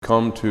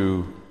come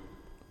to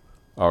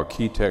our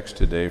key text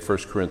today, 1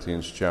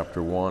 Corinthians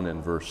chapter 1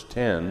 and verse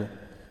 10.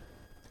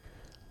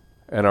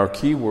 And our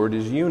key word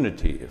is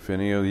unity. If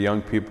any of the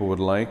young people would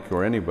like,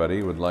 or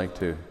anybody would like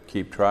to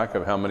keep track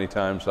of how many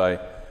times I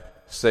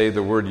say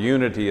the word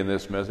unity in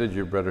this message,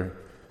 you better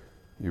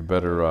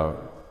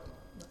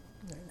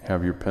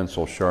have your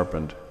pencil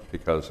sharpened,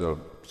 because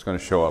it's going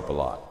to show up a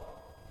lot.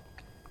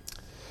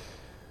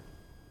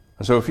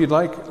 So if you'd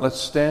like, let's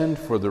stand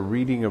for the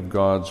reading of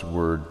God's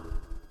word.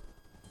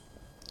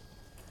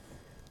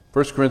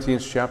 1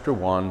 Corinthians chapter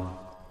 1,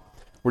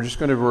 we're just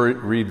going to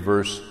read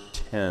verse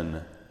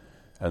 10,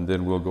 and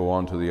then we'll go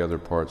on to the other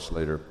parts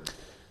later.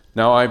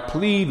 Now I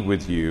plead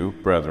with you,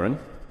 brethren,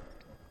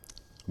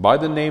 by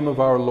the name of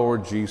our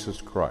Lord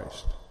Jesus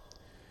Christ,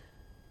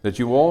 that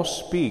you all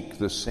speak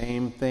the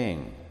same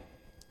thing,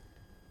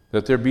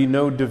 that there be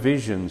no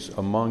divisions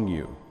among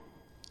you,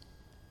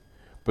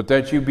 but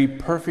that you be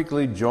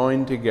perfectly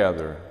joined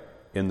together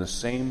in the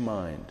same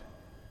mind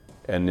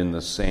and in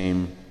the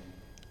same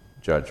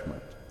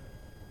judgment.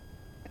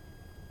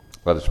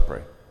 Let us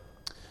pray.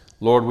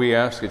 Lord, we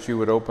ask that you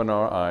would open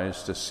our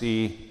eyes to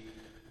see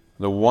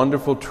the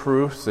wonderful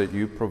truth that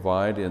you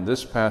provide in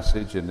this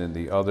passage and in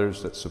the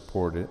others that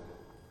support it.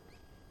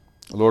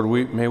 Lord,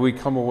 may we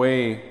come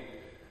away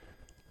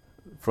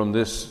from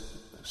this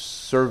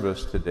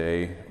service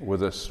today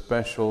with a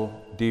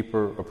special,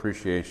 deeper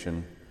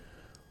appreciation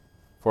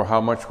for how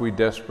much we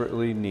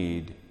desperately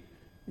need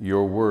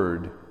your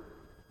word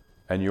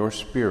and your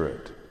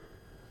spirit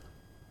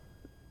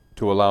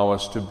to allow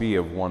us to be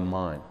of one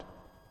mind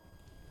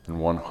and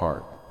one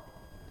heart,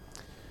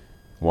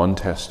 one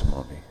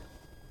testimony.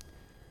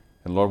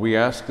 And Lord, we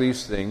ask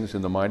these things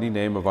in the mighty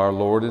name of our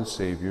Lord and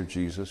Savior,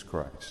 Jesus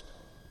Christ.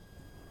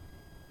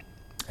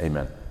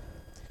 Amen.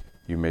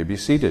 You may be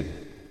seated.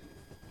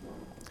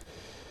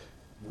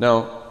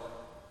 Now,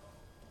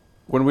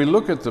 when we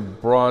look at the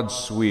broad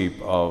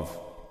sweep of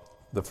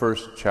the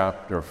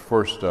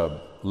first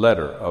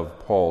letter of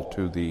Paul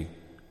to the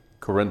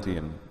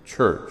Corinthian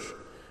church,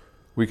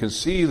 we can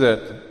see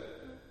that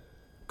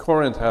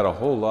Corinth had a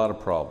whole lot of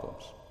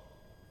problems.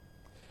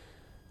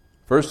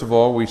 First of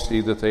all, we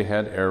see that they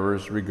had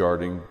errors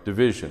regarding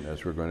division,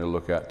 as we're going to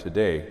look at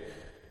today.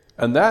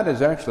 And that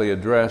is actually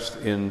addressed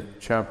in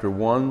chapter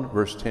 1,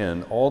 verse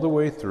 10, all the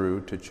way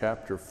through to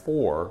chapter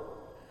 4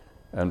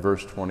 and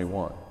verse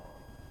 21.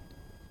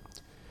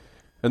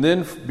 And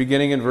then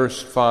beginning in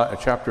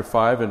chapter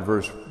 5 and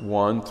verse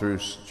 1 through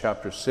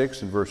chapter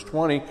 6 and verse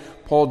 20,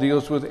 Paul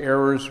deals with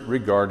errors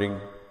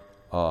regarding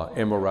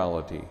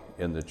immorality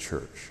in the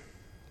church.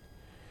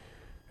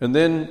 And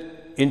then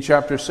in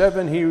chapter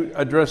 7, he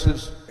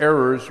addresses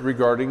errors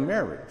regarding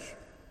marriage.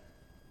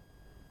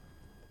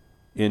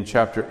 In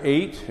chapter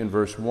 8, in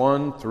verse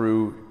 1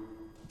 through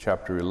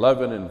chapter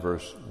 11 in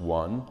verse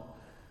 1,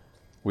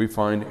 we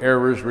find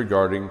errors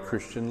regarding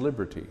Christian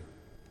liberty.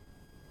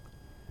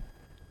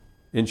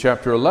 In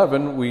chapter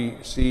 11, we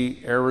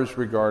see errors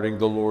regarding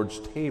the Lord's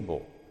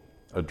table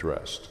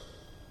addressed.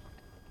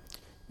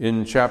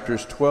 In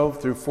chapters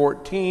 12 through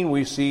 14,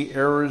 we see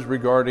errors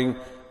regarding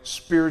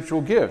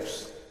spiritual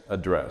gifts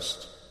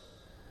addressed.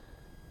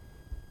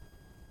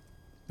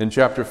 In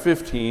chapter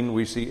 15,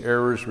 we see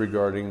errors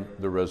regarding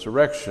the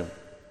resurrection.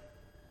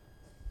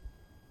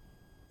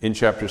 In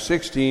chapter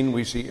 16,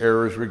 we see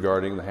errors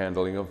regarding the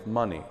handling of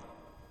money.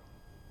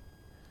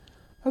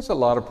 That's a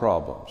lot of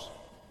problems.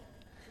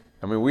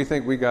 I mean, we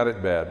think we got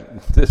it bad.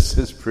 This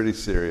is pretty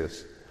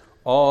serious.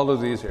 All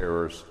of these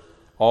errors,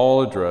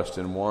 all addressed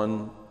in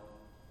one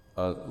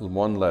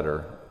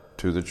letter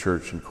to the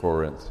church in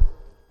Corinth.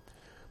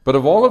 But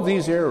of all of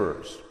these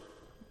errors,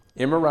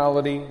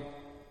 immorality,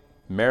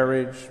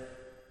 marriage,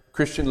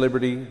 Christian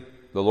liberty,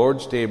 the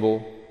Lord's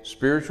table,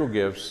 spiritual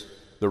gifts,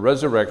 the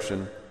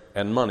resurrection,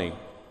 and money,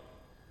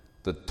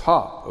 the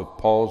top of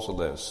Paul's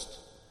list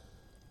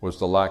was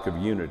the lack of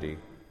unity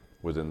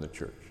within the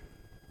church.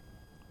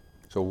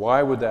 So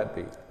why would that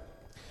be?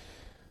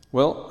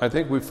 Well, I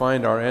think we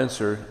find our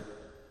answer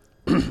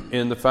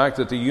in the fact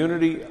that the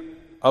unity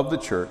of the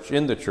church,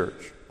 in the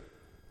church,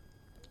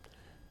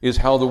 is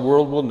how the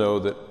world will know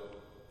that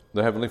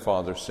the Heavenly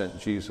Father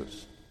sent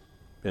Jesus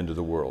into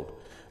the world.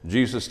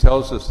 Jesus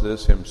tells us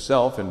this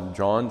himself in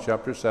John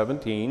chapter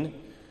 17,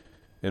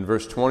 in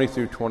verse 20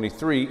 through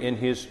 23, in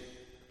his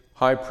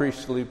high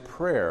priestly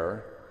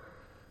prayer,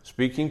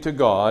 speaking to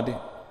God.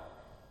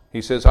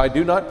 He says, I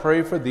do not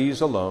pray for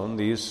these alone,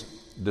 these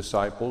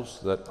disciples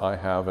that I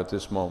have at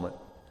this moment,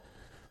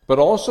 but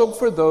also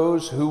for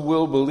those who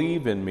will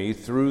believe in me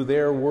through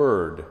their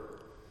word,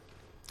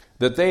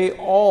 that they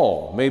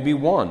all may be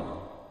one,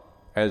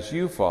 as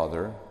you,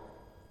 Father,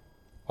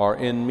 are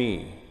in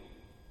me,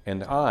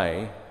 and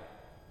I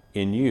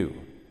in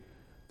you,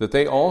 that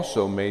they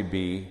also may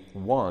be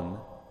one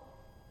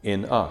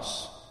in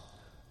us,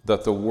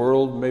 that the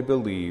world may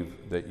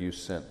believe that you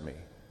sent me.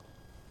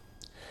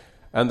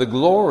 And the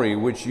glory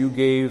which you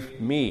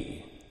gave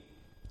me,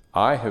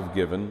 I have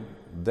given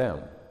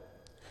them,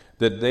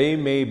 that they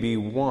may be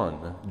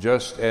one,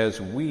 just as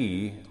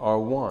we are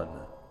one,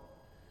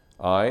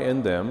 I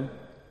and them,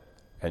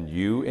 and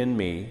you in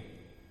me,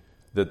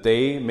 that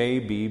they may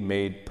be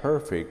made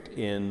perfect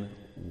in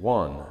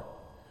one,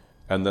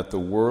 and that the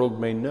world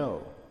may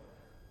know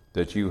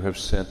that you have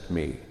sent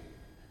me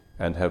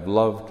and have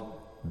loved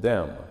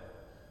them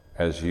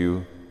as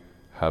you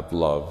have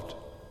loved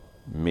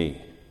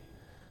me.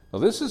 Now,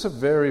 this is a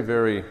very,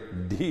 very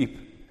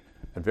deep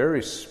and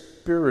very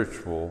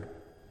spiritual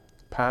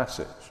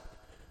passage.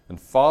 And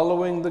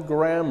following the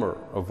grammar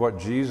of what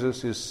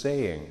Jesus is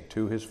saying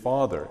to his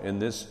Father in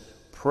this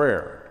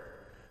prayer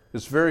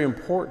is very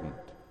important,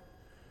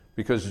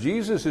 because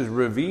Jesus is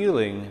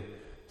revealing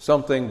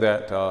something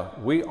that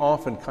we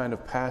often kind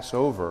of pass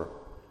over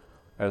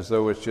as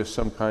though it's just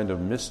some kind of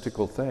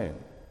mystical thing.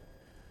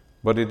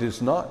 But it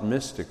is not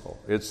mystical.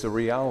 It's the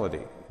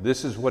reality.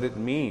 This is what it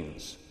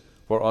means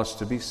for us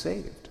to be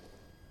saved,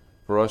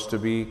 for us to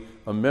be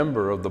a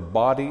member of the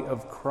body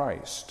of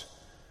Christ,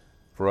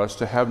 for us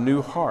to have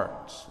new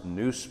hearts,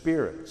 new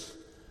spirits,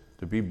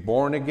 to be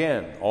born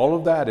again. All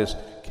of that is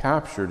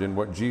captured in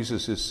what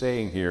Jesus is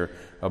saying here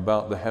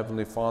about the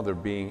Heavenly Father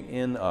being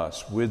in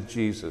us with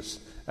Jesus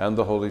and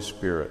the Holy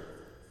Spirit.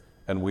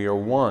 And we are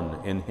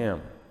one in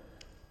Him.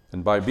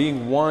 And by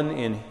being one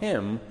in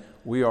Him,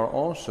 we are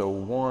also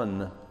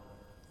one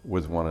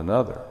with one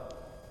another.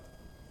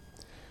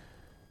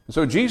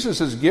 So Jesus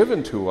has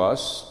given to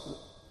us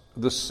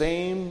the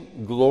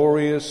same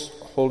glorious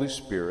Holy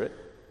Spirit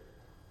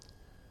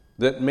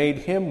that made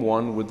him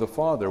one with the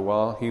Father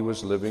while he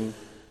was living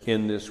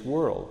in this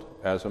world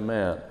as a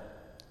man.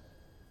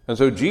 And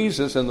so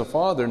Jesus and the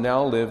Father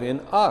now live in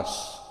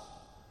us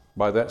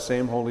by that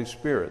same Holy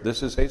Spirit.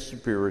 This is a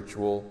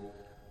spiritual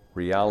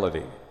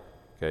reality.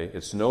 Okay?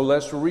 It's no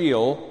less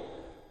real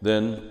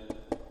than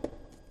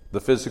the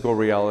physical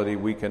reality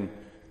we can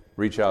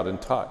reach out and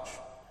touch.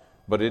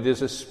 But it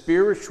is a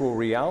spiritual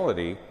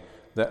reality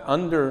that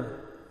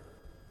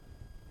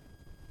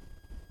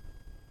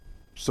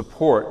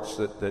supports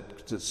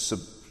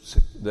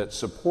that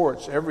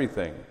supports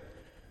everything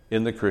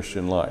in the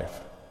Christian life.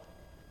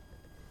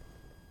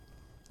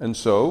 And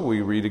so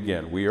we read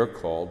again, we are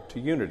called to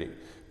unity.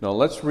 Now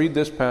let's read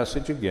this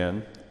passage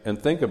again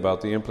and think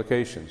about the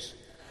implications.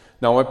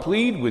 Now I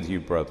plead with you,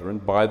 brethren,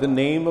 by the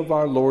name of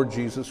our Lord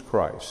Jesus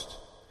Christ,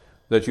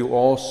 that you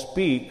all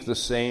speak the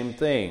same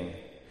thing,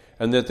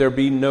 and that there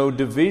be no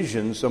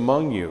divisions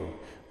among you,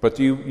 but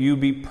you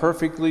be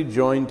perfectly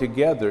joined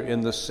together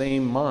in the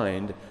same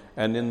mind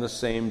and in the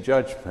same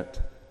judgment.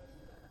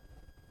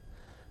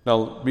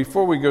 Now,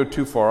 before we go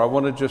too far, I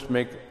want to just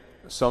make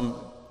some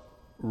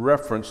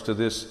reference to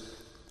this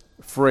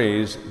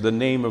phrase, the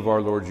name of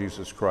our Lord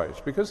Jesus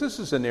Christ, because this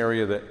is an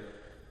area that,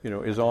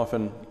 is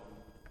often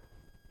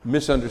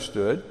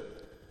misunderstood.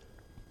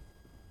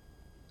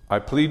 I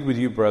plead with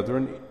you,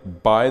 brethren,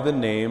 by the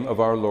name of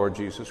our Lord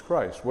Jesus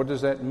Christ. What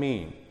does that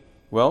mean?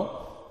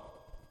 Well,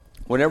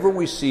 whenever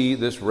we see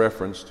this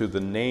reference to the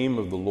name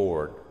of the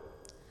Lord,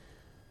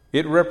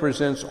 it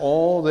represents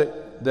all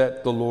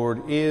that the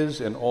Lord is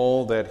and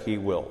all that He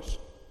wills.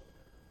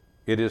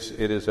 It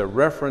is a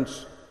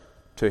reference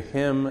to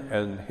Him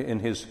and in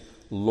His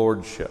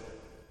lordship.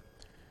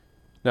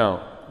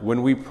 Now,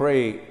 when we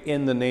pray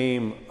in the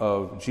name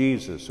of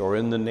Jesus or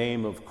in the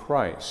name of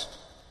Christ,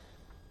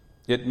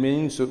 it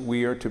means that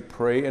we are to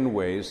pray in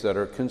ways that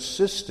are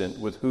consistent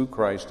with who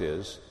Christ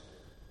is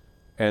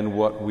and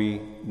what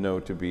we know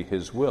to be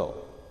His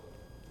will.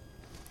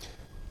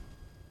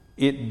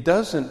 It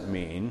doesn't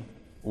mean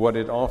what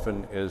it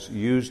often is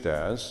used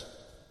as.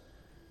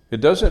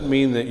 It doesn't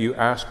mean that you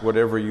ask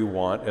whatever you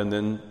want and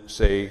then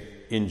say,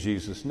 in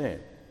Jesus' name.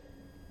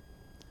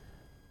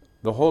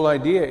 The whole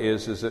idea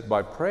is that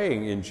by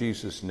praying in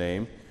Jesus'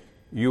 name,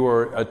 you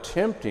are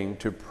attempting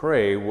to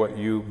pray what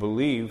you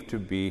believe to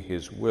be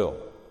His will.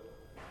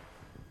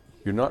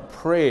 You're not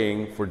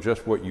praying for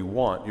just what you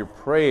want. You're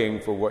praying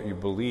for what you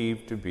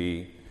believe to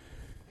be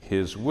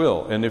His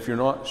will. And if you're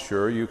not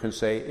sure, you can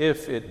say,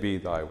 if it be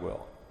thy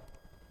will.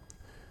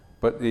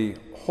 But the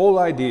whole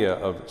idea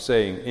of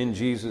saying, in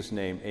Jesus'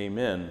 name,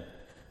 amen,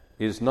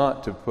 is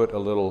not to put a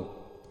little,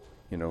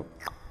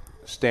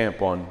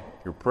 stamp on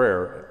your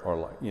prayer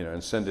or,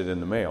 and send it in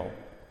the mail.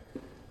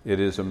 It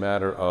is a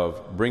matter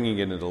of bringing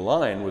it into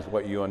line with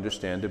what you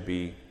understand to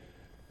be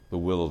the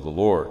will of the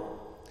Lord.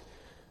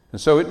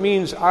 And so it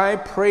means I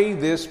pray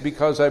this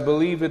because I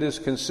believe it is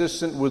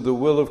consistent with the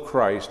will of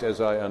Christ as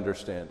I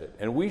understand it.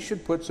 And we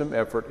should put some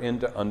effort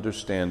into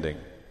understanding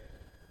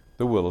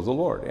the will of the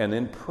Lord and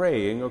in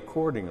praying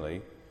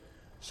accordingly,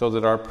 so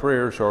that our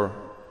prayers are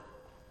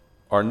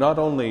not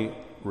only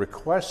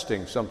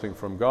requesting something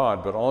from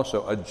God, but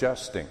also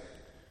adjusting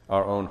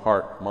our own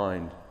heart,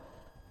 mind,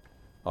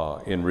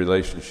 in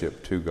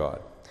relationship to God.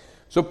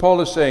 So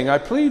Paul is saying, I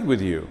plead with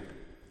you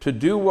to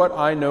do what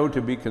I know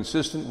to be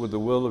consistent with the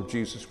will of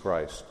Jesus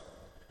Christ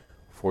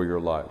for your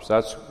lives.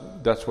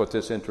 That's what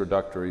this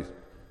introductory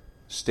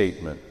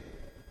statement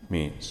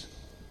means.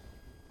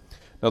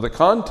 Now the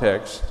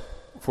context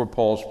for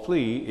Paul's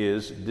plea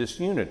is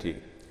disunity.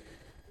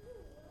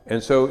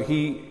 And so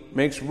he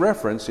makes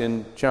reference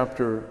in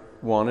chapter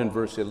 1 and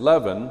verse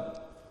 11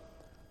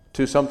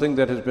 to something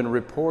that has been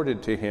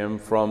reported to him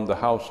from the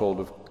household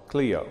of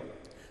Cleo.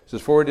 It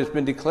says, "For it has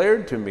been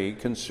declared to me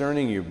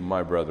concerning you,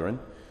 my brethren,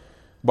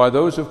 by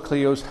those of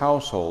Cleo's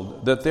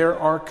household, that there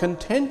are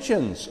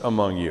contentions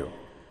among you.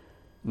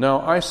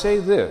 Now I say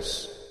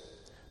this,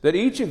 that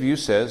each of you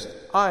says,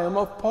 I am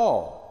of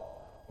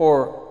Paul,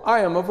 or I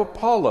am of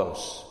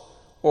Apollos,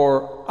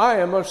 or I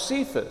am of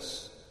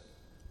Cephas,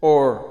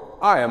 or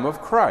I am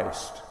of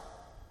Christ."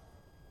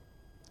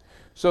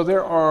 So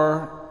there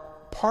are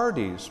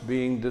parties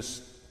being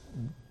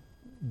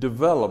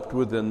developed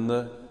within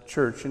the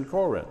church in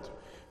Corinth.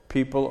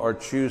 People are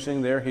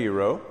choosing their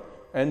hero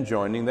and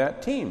joining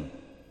that team.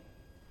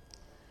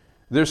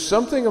 There's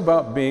something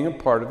about being a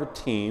part of a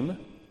team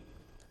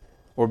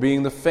or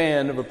being the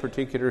fan of a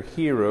particular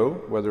hero,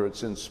 whether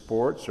it's in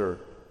sports or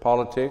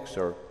politics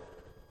or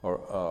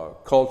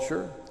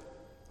culture.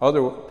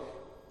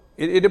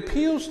 It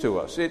appeals to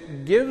us.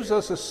 It gives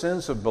us a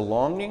sense of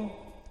belonging.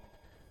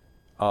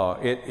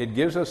 It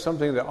gives us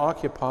something to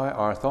occupy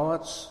our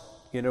thoughts.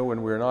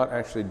 When we're not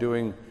actually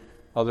doing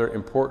other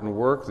important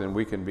work, then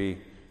we can be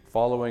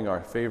following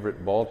our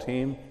favorite ball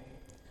team.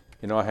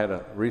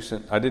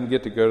 I didn't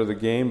get to go to the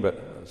game,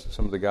 but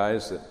some of the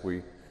guys that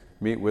we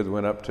meet with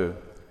went up to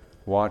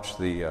watch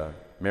the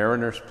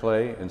Mariners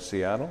play in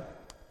Seattle,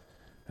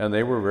 and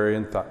they were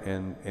very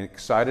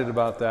excited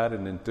about that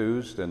and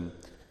enthused, and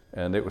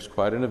it was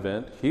quite an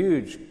event.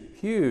 Huge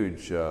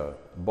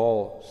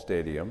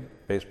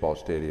baseball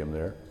stadium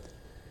there.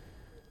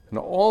 And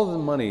all the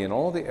money and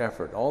all the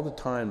effort, all the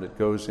time that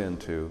goes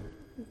into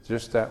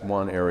just that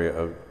one area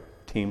of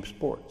team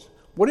sports.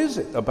 What is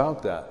it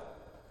about that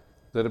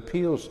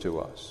appeals to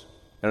us?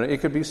 And it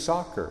could be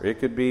soccer. It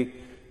could be,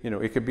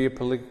 it could be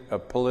a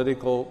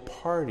political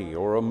party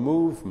or a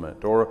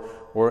movement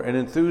or an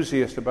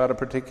enthusiast about a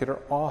particular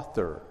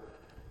author.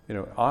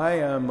 I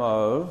am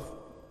of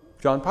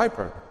John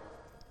Piper.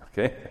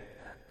 Okay,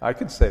 I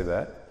could say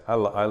that. I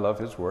love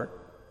his work.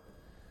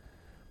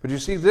 But you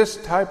see, this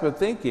type of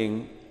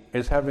thinking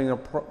is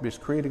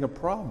creating a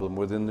problem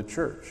within the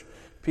church.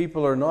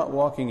 People are not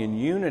walking in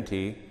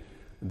unity.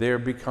 They're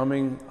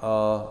becoming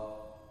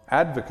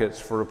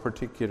advocates for a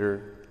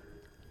particular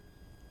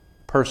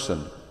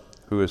person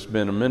who has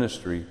been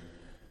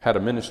had a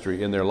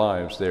ministry in their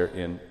lives there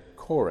in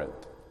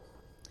Corinth.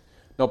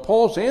 Now,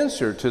 Paul's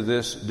answer to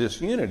this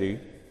disunity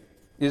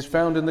is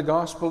found in the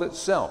gospel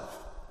itself.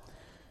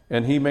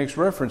 And he makes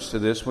reference to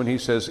this when he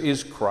says,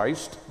 "Is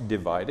Christ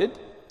divided?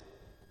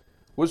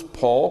 Was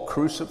Paul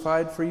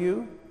crucified for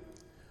you?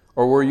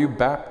 Or were you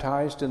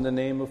baptized in the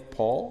name of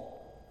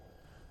Paul?"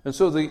 And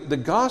so the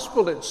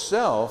gospel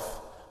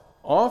itself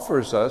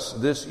offers us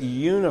this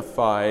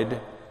unified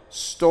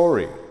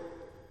story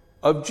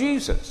of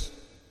Jesus.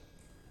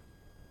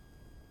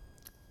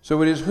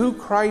 So it is who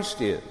Christ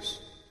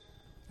is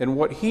and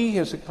what he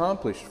has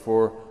accomplished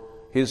for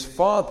his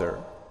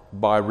Father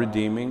by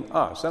redeeming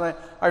us. And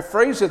I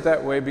phrase it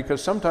that way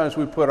because sometimes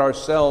we put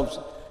ourselves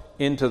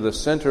into the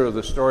center of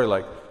the story,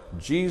 like,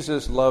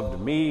 Jesus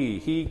loved me,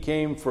 he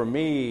came for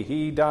me,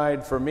 he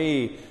died for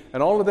me.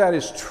 And all of that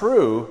is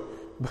true,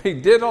 but he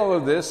did all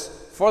of this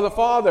for the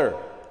Father.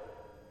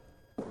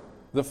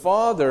 The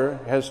Father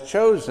has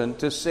chosen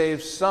to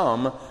save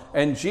some,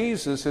 and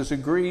Jesus has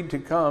agreed to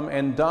come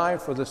and die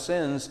for the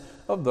sins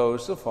of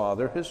those the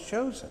Father has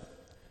chosen.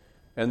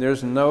 And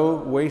there's no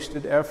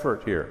wasted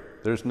effort here.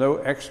 There's no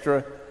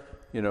extra,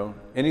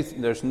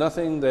 anything. There's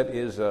nothing that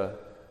is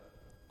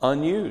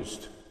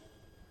unused.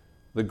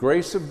 The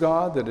grace of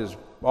God that is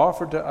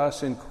offered to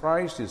us in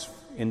Christ is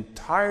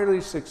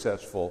entirely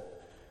successful.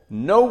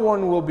 No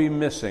one will be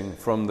missing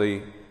from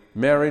the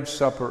marriage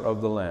supper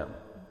of the Lamb.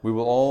 We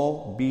will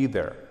all be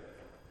there.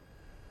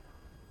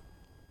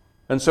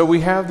 And so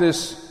we have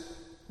this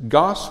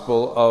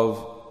gospel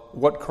of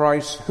what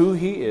Christ, who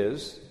he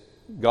is,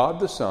 God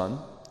the Son,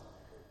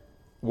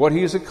 what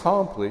he has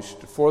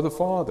accomplished for the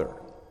Father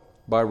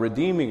by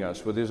redeeming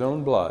us with his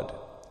own blood,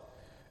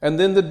 and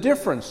then the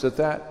difference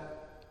that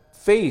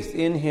faith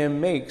in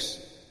him makes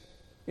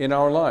in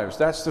our lives.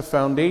 That's the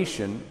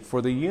foundation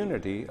for the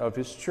unity of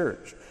his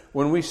church.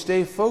 When we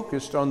stay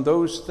focused on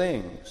those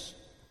things,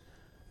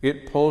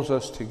 it pulls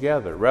us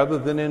together. Rather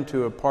than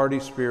into a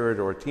party spirit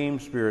or a team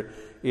spirit,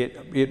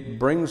 it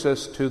brings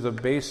us to the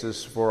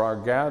basis for our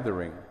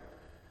gathering.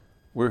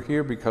 We're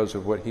here because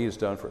of what he has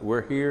done for us.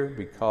 We're here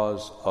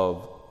because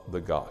of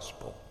the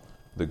gospel,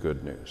 the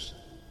good news.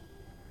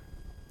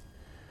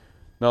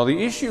 Now,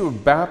 the issue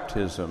of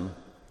baptism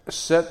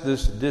set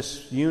this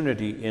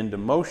disunity into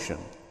motion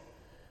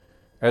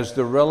as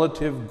the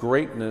relative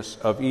greatness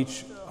of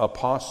each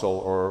apostle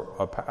or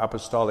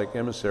apostolic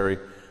emissary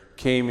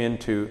came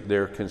into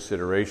their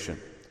consideration.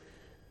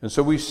 And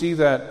so we see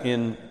that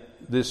in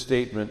this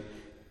statement,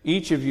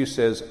 each of you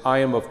says, I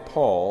am of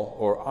Paul,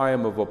 or I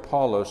am of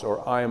Apollos,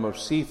 or I am of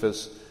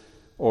Cephas,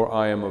 or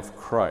I am of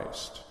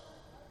Christ.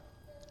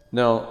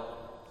 Now,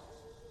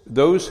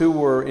 those who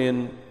were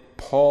in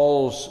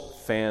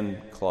Paul's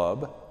fan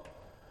club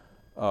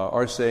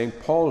are saying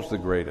Paul's the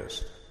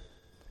greatest.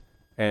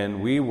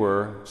 And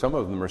some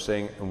of them are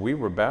saying, and we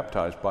were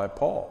baptized by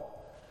Paul.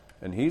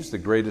 And he's the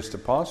greatest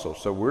apostle,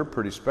 so we're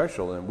pretty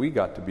special, and we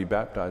got to be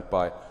baptized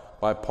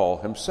by Paul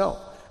himself.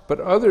 But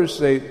others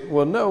say,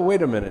 well, no,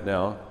 wait a minute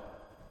now.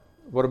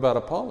 What about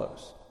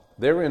Apollos?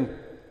 They're in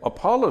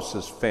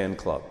Apollos' fan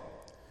club.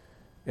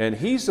 And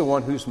he's the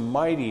one who's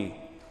mighty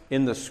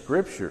in the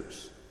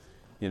Scriptures.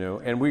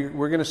 And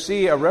we're going to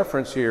see a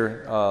reference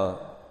here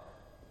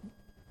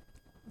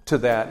to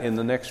that in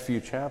the next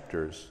few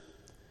chapters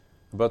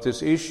about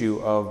this issue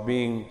of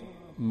being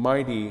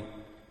mighty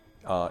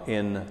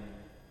in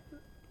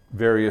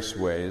various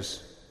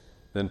ways.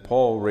 Then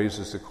Paul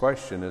raises the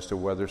question as to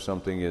whether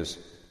something is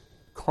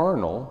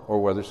carnal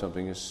or whether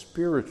something is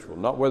spiritual.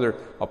 Not whether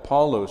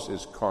Apollos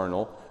is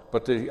carnal,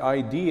 but the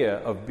idea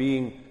of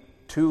being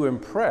too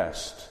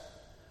impressed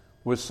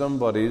with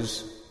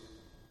somebody's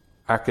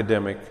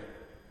academic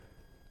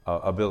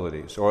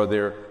abilities or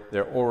their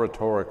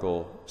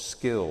oratorical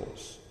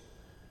skills.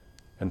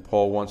 And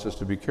Paul wants us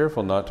to be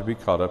careful not to be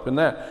caught up in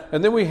that.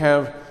 And then we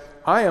have,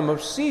 I am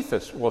of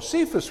Cephas. Well,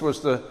 Cephas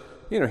was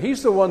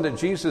he's the one that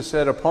Jesus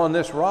said, upon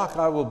this rock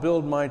I will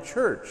build my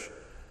church.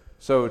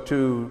 So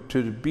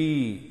to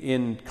be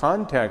in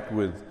contact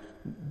with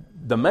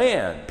the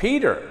man,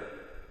 Peter,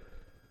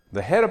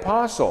 the head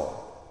apostle,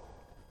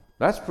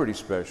 that's pretty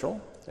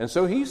special. And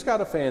so he's got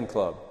a fan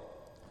club.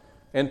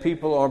 And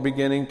people are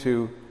beginning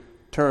to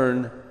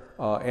turn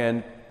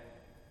and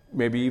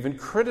maybe even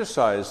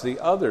criticize the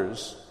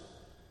others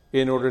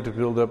in order to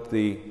build up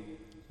the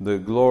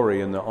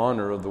glory and the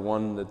honor of the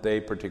one that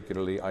they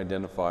particularly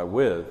identify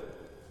with.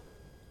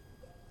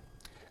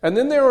 And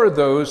then there are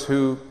those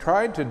who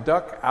tried to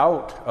duck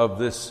out of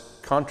this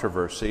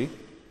controversy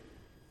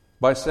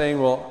by saying,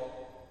 well,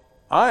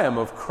 I am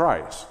of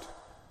Christ,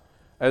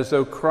 as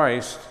though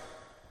Christ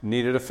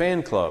needed a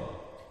fan club.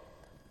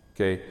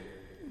 Okay,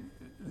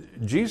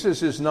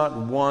 Jesus is not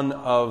one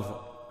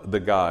of the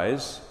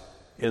guys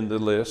in the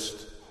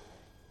list.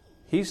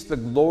 He's the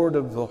Lord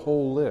of the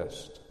whole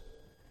list.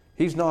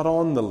 He's not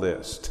on the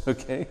list,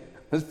 okay?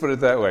 Let's put it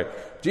that way.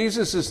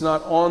 Jesus is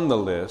not on the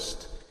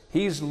list.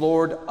 He's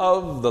Lord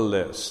of the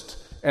list.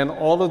 And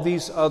all of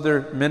these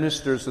other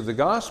ministers of the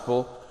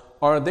gospel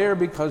are there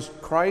because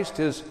Christ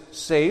has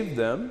saved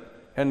them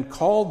and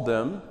called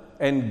them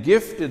and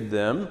gifted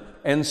them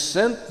and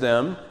sent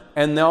them,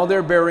 and now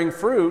they're bearing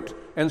fruit.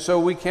 And so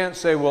we can't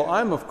say, well,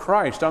 I'm of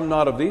Christ, I'm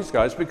not of these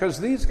guys, because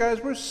these guys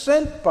were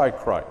sent by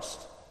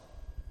Christ.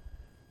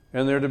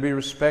 And they're to be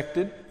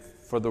respected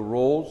for the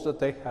roles that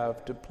they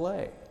have to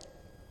play.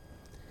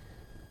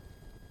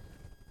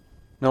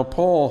 Now,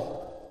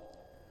 Paul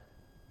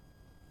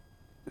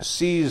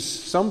sees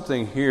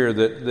something here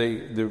that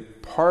the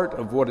part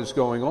of what is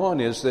going on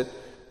is that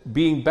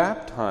being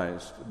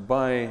baptized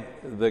by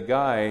the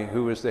guy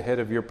who is the head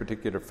of your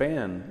particular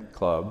fan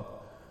club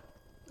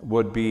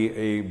would be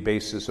a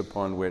basis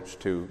upon which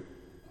to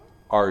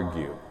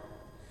argue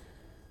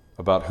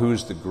about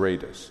who's the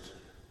greatest.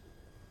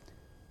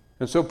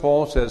 And so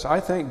Paul says, I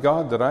thank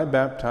God that I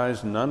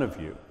baptized none of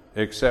you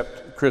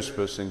except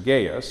Crispus and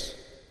Gaius,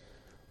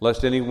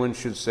 lest anyone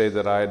should say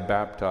that I had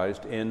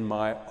baptized in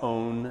my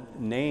own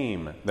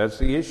name. That's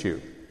the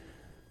issue.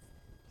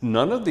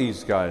 None of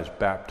these guys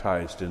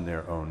baptized in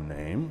their own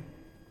name.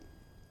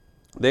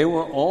 They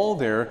were all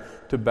there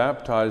to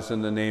baptize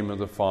in the name of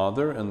the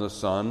Father and the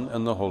Son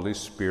and the Holy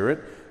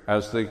Spirit,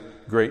 as the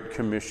Great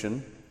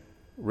Commission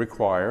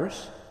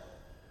requires.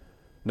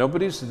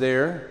 Nobody's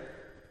there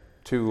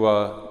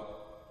to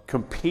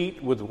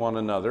compete with one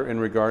another in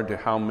regard to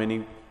how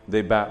many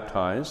they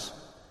baptize.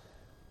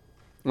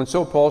 And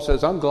so Paul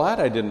says, I'm glad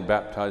I didn't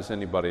baptize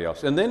anybody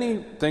else. And then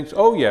he thinks,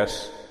 oh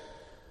yes,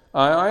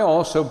 I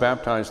also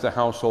baptized the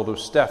household of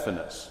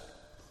Stephanas.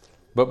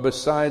 But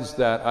besides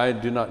that, I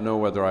do not know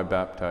whether I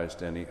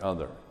baptized any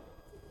other.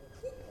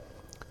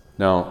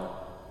 Now,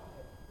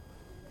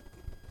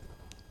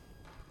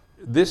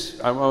 this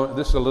is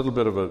a little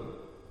bit of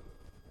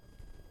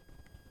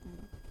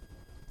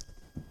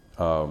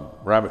a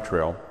rabbit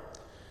trail,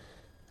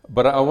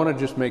 but I want to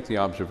just make the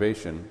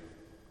observation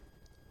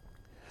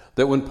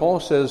that when Paul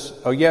says,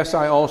 oh yes,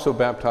 I also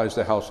baptized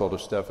the household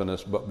of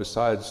Stephanas, but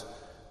besides,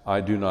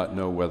 I do not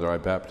know whether I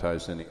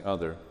baptized any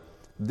other,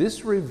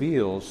 this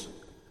reveals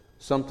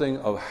something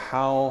of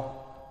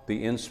how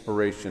the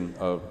inspiration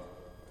of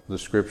the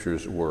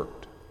Scriptures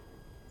worked.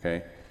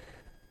 Okay?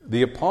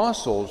 The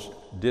apostles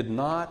did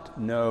not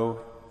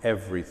know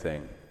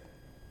everything.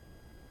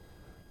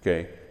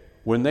 Okay?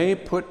 When they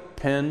put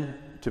pen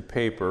to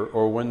paper,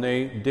 or when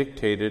they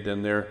dictated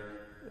and their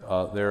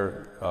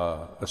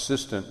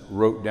assistant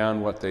wrote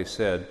down what they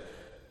said,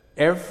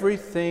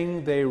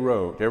 everything they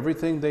wrote,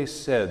 everything they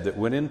said that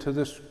went into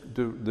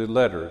the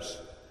letters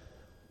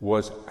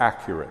was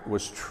accurate,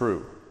 was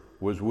true,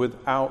 was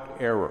without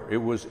error. It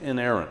was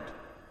inerrant.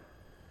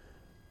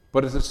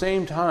 But at the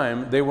same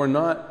time, they were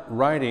not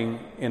writing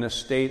in a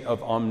state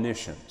of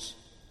omniscience.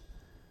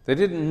 They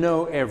didn't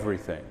know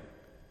everything.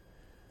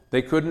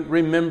 They couldn't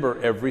remember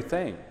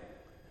everything.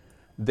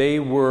 They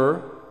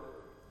were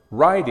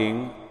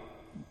writing,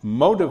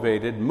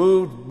 motivated,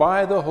 moved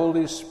by the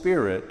Holy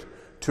Spirit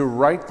to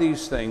write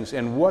these things,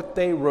 and what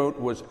they wrote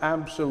was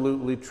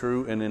absolutely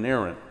true and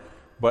inerrant.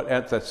 But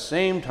at the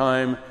same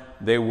time,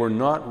 they were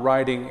not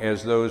writing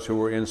as those who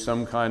were in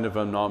some kind of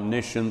an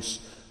omniscience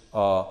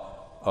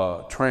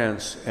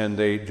trance, and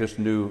they just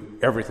knew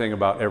everything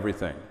about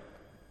everything.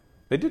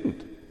 They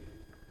didn't.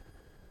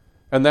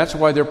 And that's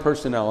why their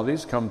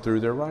personalities come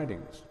through their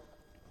writings.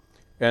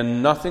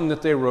 And nothing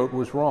that they wrote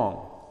was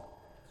wrong.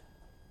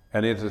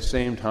 And at the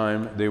same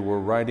time, they were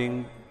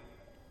writing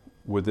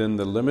within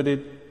the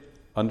limited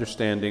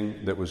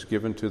understanding that was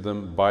given to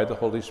them by the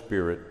Holy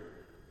Spirit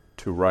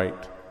to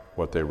write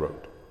what they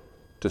wrote,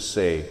 to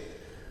say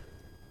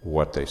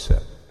what they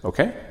said.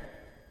 Okay?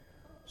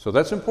 So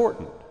that's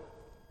important.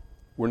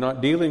 We're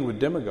not dealing with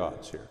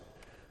demigods here.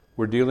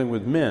 We're dealing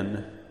with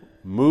men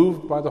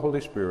moved by the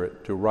Holy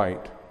Spirit to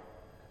write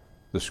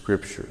the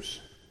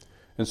Scriptures.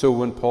 And so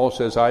when Paul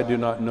says, I do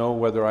not know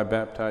whether I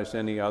baptized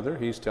any other,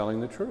 he's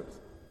telling the truth.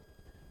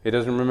 He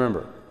doesn't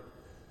remember.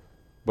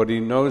 But he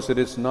knows that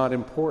it's not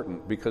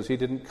important because he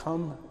didn't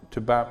come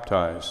to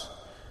baptize.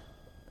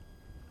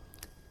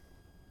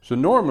 So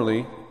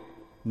normally,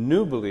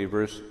 new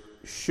believers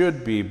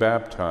should be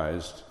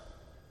baptized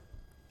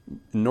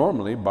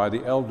normally by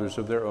the elders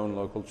of their own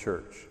local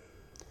church.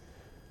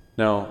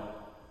 Now,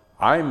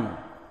 I'm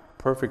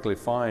perfectly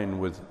fine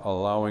with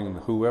allowing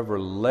whoever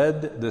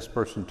led this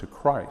person to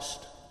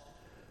Christ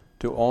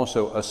to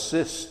also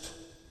assist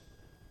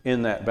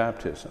in that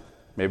baptism.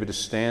 Maybe to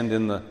stand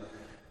in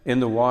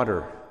the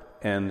water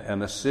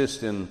and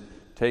assist in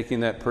taking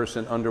that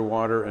person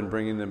underwater and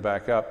bringing them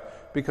back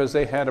up, because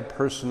they had a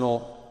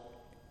personal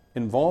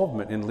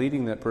involvement in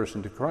leading that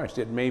person to Christ.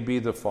 It may be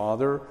the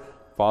father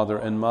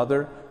and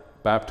mother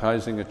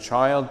baptizing a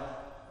child,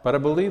 but I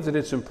believe that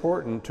it's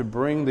important to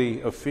bring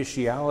the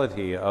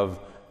officiality of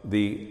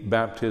the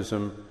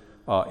baptism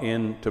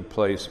into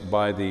place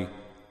by the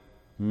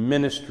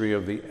ministry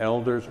of the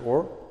elders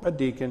or a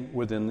deacon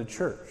within the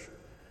church.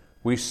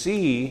 We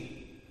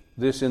see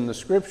this in the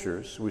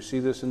Scriptures. We see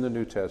this in the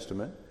New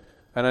Testament.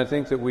 And I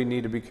think that we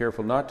need to be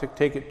careful not to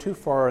take it too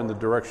far in the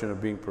direction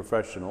of being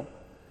professional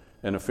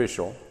and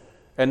official,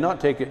 and not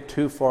take it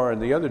too far in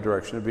the other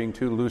direction of being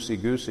too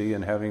loosey-goosey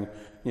and having,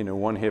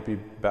 one hippie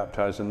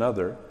baptize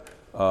another.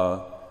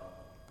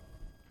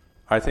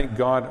 I think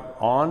God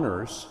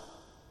honors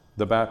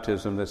the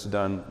baptism that's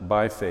done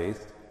by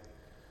faith,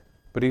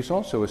 but He's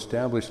also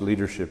established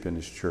leadership in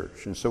His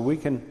church. And so we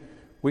can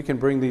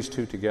bring these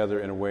two together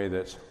in a way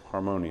that's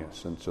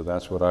harmonious, and so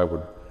that's what I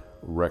would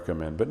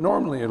recommend. But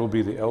normally it'll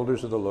be the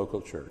elders of the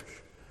local church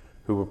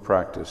who will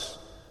practice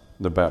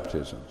the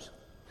baptisms.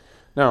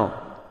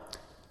 Now,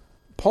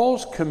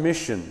 Paul's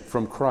commission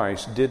from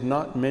Christ did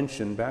not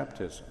mention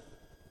baptism.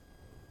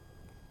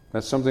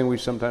 That's something we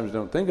sometimes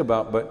don't think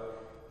about,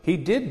 but he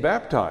did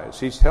baptize.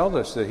 He's told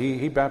us that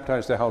he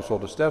baptized the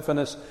household of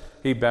Stephanas,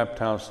 he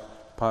baptized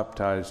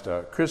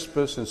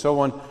Crispus, and so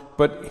on.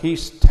 But he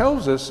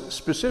tells us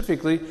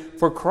specifically,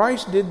 for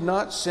Christ did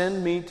not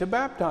send me to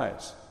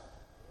baptize.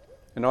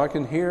 And I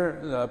can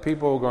hear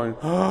people going,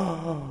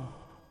 oh,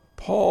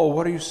 Paul,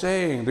 what are you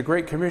saying? The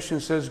Great Commission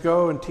says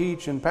go and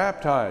teach and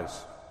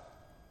baptize.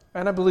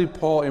 And I believe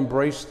Paul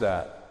embraced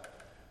that.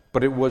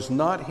 But it was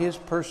not his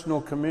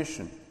personal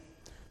commission.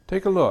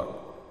 Take a look.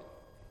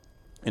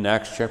 In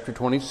Acts chapter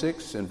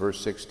 26 and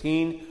verse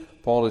 16,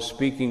 Paul is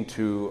speaking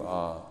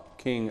to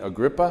King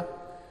Agrippa.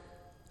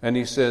 And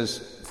he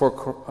says,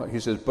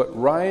 but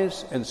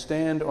rise and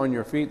stand on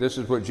your feet. This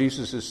is what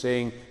Jesus is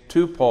saying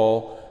to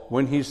Paul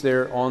when he's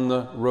there on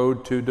the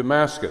road to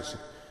Damascus.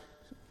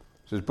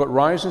 He says, but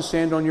rise and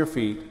stand on your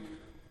feet,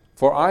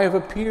 for I have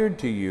appeared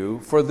to you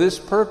for this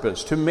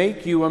purpose, to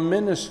make you a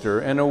minister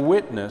and a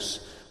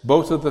witness,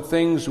 both of the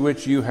things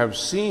which you have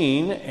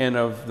seen and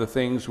of the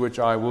things which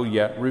I will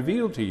yet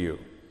reveal to you.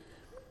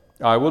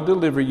 I will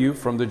deliver you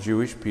from the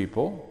Jewish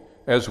people,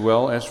 as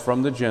well as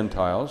from the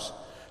Gentiles,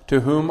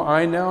 to whom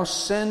I now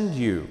send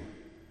you,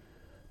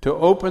 to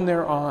open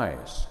their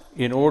eyes,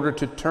 in order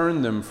to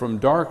turn them from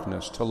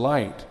darkness to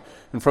light,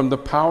 and from the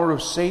power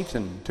of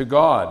Satan to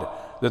God,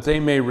 that they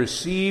may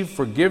receive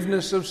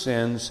forgiveness of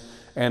sins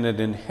and an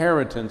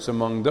inheritance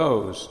among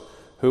those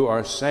who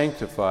are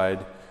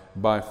sanctified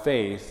by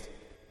faith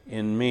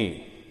in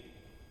me.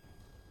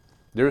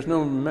 There's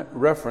no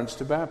reference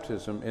to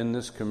baptism in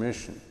this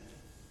commission.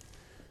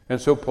 And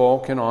so Paul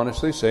can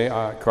honestly say,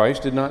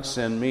 Christ did not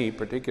send me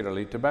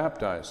particularly to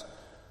baptize,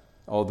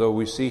 although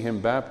we see him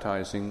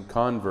baptizing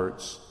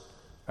converts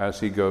as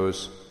he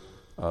goes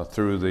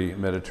through the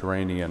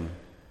Mediterranean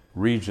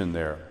region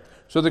there.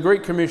 So the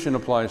Great Commission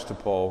applies to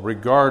Paul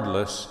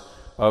regardless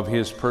of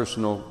his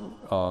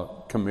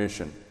personal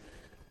commission.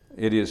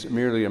 It is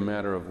merely a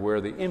matter of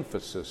where the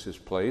emphasis is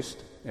placed.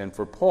 And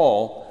for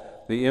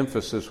Paul, the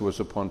emphasis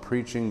was upon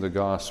preaching the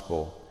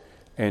gospel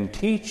and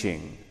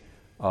teaching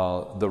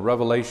the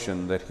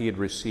revelation that he had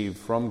received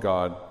from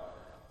God,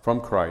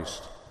 from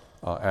Christ,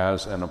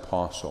 as an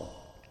apostle.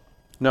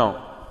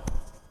 Now,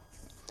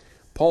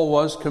 Paul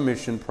was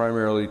commissioned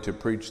primarily to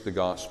preach the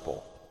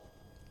gospel,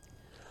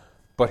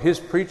 but his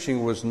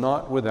preaching was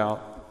not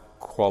without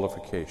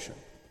qualification.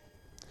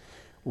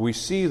 We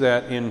see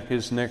that in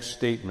his next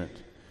statement.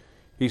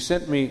 He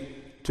sent me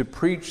to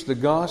preach the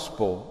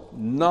gospel,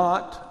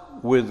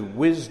 not with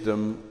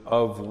wisdom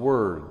of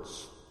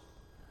words,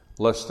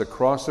 lest the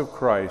cross of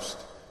Christ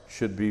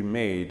should be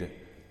made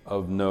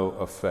of no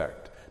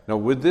effect. Now,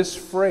 with this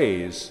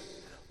phrase,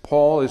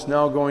 Paul is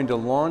now going to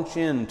launch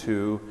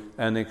into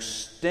an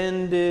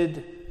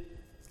extended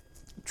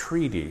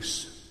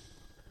treatise,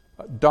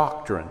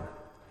 doctrine,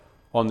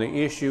 on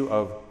the issue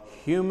of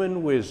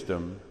human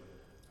wisdom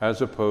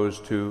as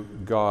opposed to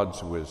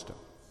God's wisdom.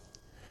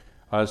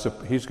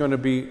 He's going to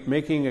be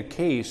making a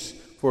case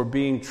for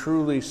being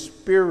truly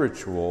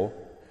spiritual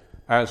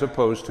as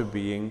opposed to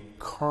being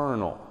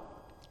carnal.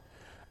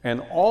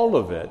 And all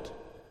of it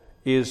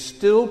is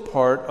still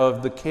part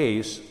of the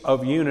case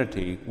of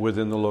unity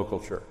within the local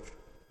church.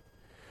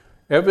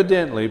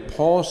 Evidently,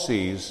 Paul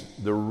sees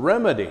the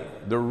remedy,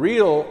 the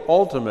real,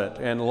 ultimate,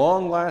 and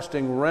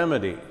long-lasting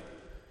remedy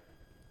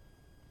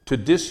to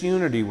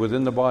disunity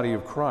within the body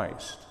of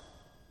Christ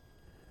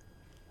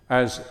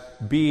as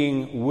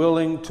being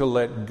willing to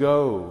let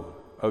go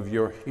of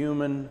your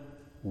human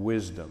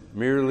wisdom,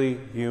 merely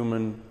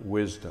human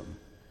wisdom,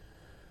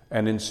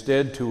 and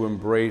instead to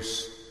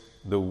embrace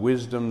the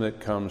wisdom that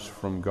comes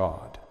from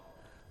God,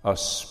 a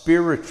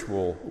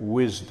spiritual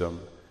wisdom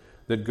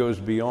that goes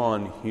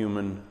beyond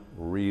human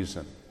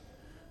reason.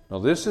 Now,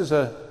 this is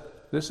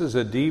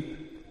a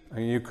deep,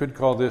 you could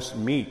call this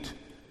meat,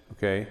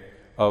 okay,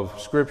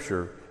 of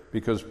Scripture,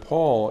 because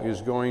Paul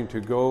is going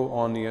to go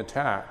on the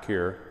attack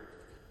here,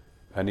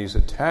 and he's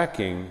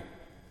attacking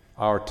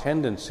our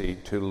tendency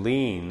to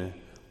lean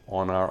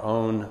on our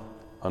own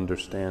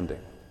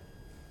understanding,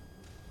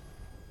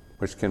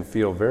 which can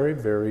feel very,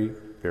 very,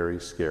 very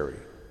scary.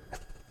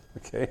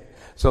 Okay?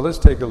 So let's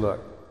take a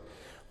look.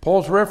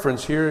 Paul's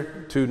reference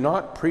here to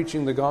not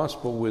preaching the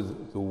gospel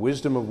with the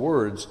wisdom of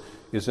words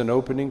is an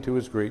opening to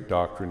his great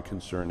doctrine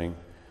concerning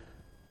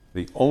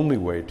the only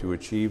way to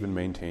achieve and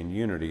maintain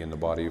unity in the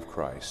body of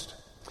Christ.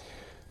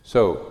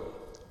 So,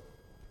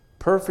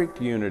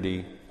 perfect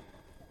unity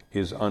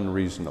is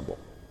unreasonable.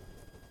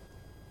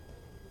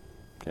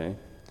 Okay?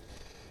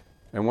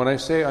 And when I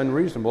say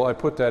unreasonable, I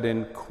put that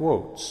in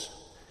quotes,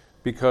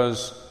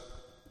 because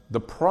the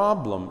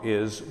problem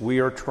is we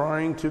are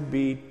trying to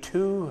be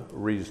too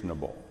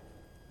reasonable.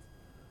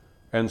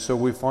 And so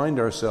we find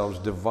ourselves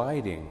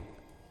dividing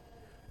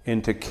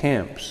into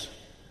camps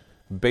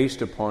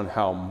based upon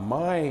how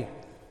my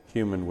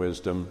human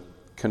wisdom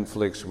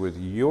conflicts with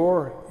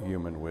your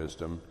human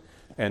wisdom,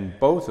 and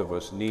both of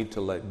us need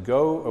to let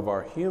go of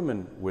our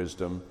human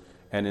wisdom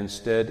and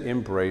instead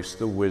embrace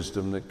the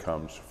wisdom that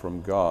comes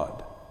from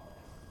God.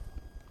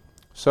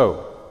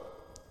 So,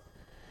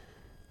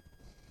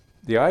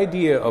 the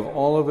idea of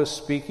all of us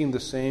speaking the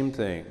same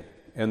thing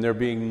and there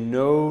being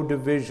no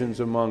divisions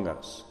among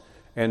us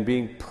and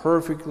being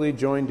perfectly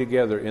joined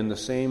together in the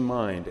same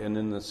mind and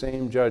in the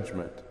same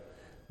judgment,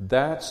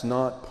 that's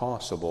not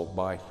possible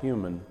by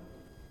human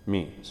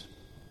means.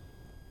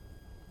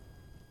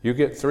 You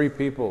get 3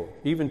 people,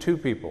 even 2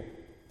 people,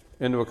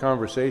 into a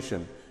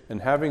conversation, and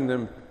having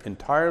them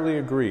entirely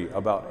agree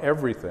about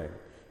everything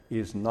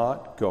is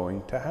not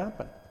going to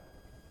happen.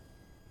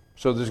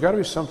 So there's got to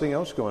be something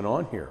else going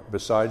on here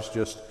besides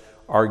just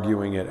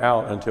arguing it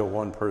out until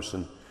one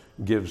person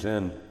gives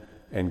in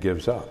and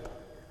gives up.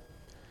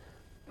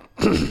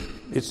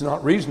 It's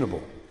not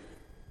reasonable,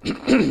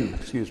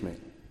 excuse me,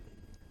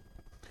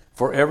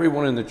 for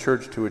everyone in the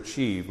church to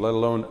achieve, let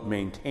alone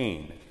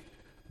maintain,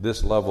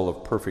 this level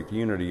of perfect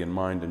unity in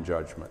mind and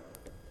judgment.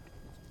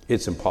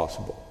 It's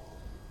impossible.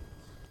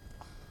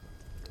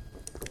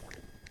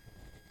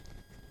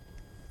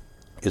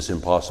 It's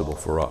impossible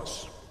for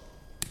us.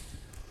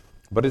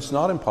 But it's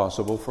not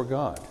impossible for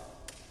God.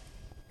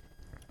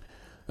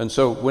 And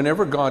so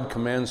whenever God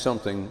commands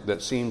something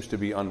that seems to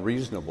be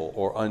unreasonable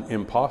or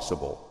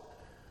impossible,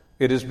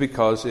 it is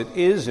because it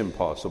is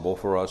impossible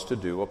for us to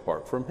do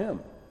apart from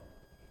Him.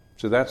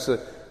 So that's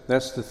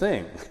the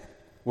thing.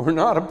 We're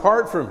not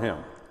apart from Him.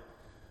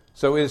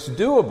 So it's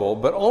doable,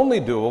 but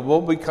only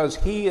doable because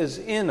He is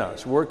in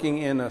us, working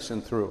in us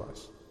and through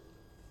us.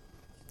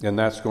 And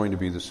that's going to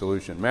be the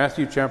solution.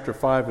 Matthew chapter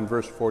 5 and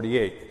verse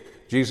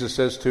 48, Jesus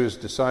says to His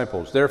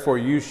disciples, "Therefore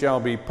you shall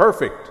be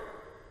perfect,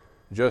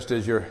 just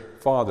as your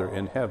Father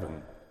in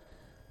heaven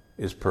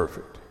is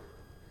perfect."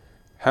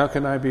 How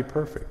can I be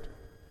perfect?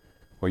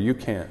 Well, you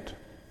can't.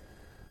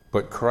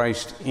 But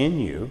Christ in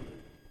you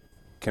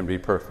can be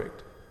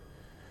perfect.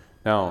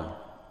 Now,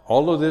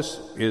 all of this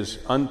is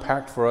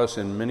unpacked for us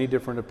in many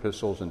different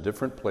epistles in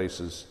different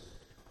places.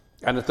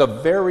 And at the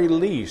very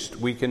least,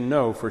 we can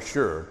know for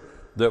sure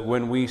that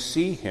when we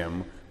see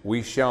Him,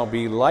 we shall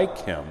be like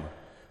Him,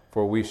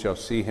 for we shall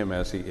see Him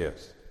as He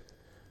is.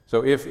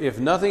 So if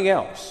nothing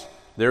else,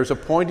 there's a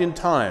point in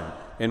time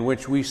in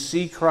which we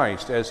see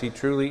Christ as He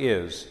truly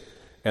is.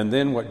 And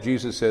then what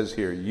Jesus says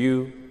here,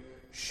 you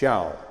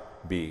shall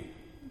be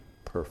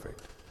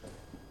perfect.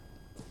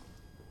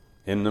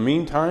 In the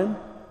meantime,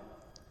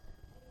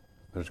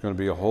 there's going to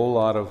be a whole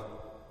lot of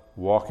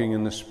walking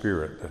in the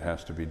Spirit that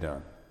has to be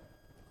done.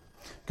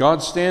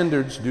 God's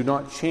standards do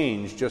not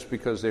change just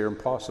because they are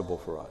impossible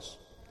for us.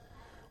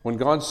 When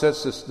God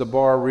sets the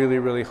bar really,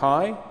 really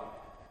high,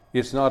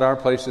 it's not our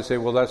place to say,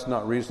 well, that's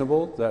not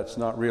reasonable, that's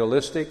not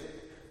realistic.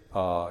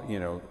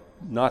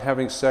 Not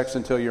having sex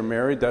until you're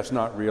married, that's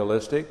not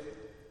realistic.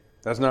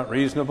 That's not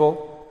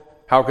reasonable.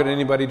 How could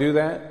anybody do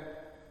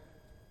that?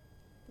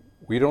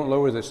 We don't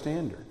lower the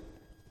standard.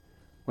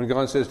 When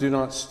God says, do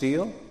not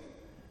steal,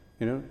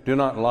 do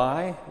not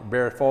lie,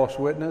 bear false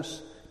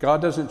witness,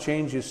 God doesn't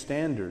change his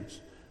standards.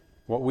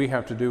 What we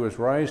have to do is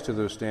rise to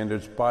those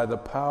standards by the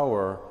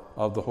power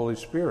of the Holy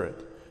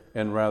Spirit,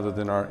 and rather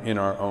than in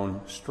our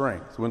own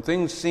strength. When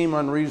things seem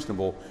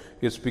unreasonable,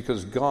 it's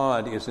because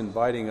God is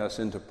inviting us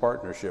into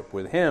partnership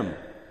with him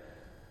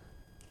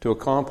to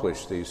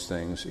accomplish these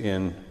things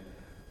in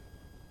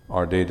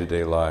our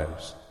day-to-day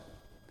lives.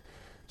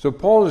 So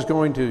Paul is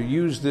going to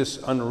use this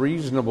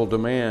unreasonable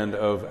demand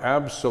of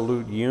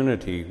absolute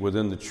unity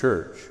within the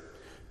church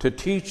to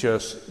teach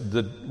us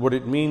what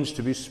it means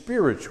to be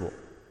spiritual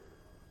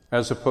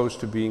as opposed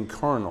to being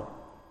carnal.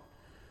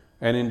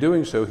 And in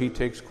doing so, he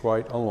takes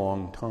quite a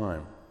long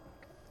time.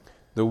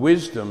 The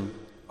wisdom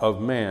of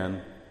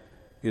man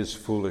is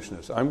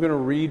foolishness. I'm going to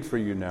read for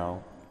you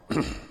now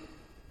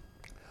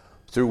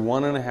through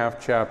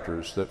 1.5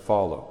 chapters that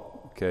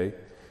follow, okay?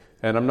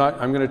 And I'm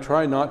going to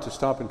try not to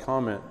stop and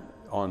comment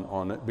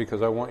on it,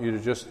 because I want you to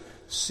just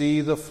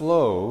see the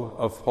flow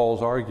of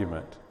Paul's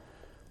argument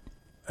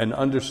and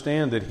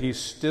understand that he's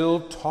still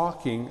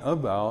talking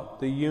about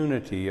the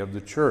unity of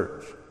the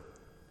church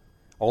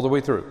all the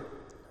way through.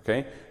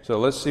 Okay? So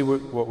let's see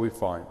what we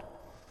find.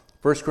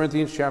 1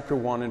 Corinthians chapter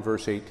 1 and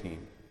verse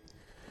 18.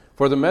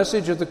 For the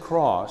message of the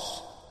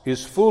cross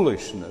is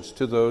foolishness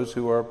to those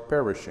who are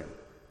perishing,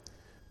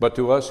 but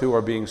to us who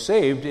are being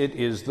saved it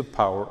is the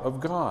power of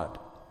God.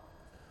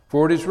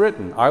 For it is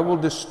written, I will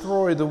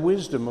destroy the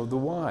wisdom of the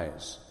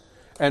wise,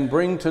 and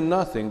bring to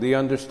nothing the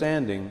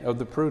understanding of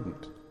the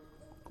prudent.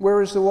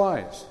 Where is the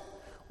wise?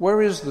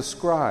 Where is the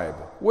scribe?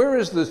 Where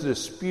is the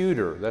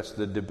disputer, that's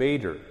the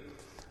debater,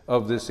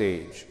 of this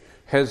age?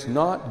 Has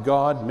not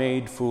God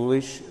made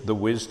foolish the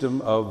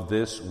wisdom of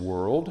this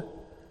world?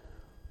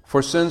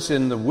 For since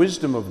in the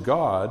wisdom of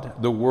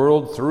God, the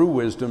world through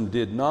wisdom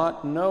did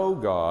not know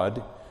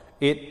God,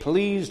 it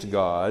pleased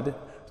God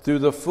through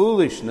the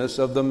foolishness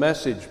of the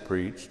message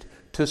preached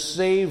to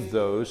save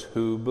those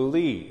who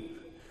believe.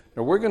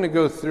 Now we're going to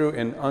go through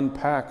and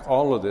unpack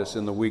all of this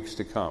in the weeks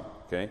to come,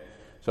 okay?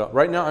 So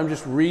right now I'm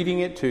just reading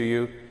it to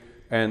you,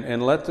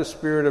 and let the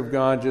Spirit of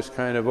God just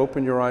kind of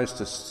open your eyes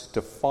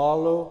to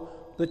follow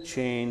the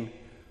train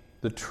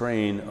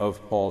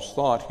of Paul's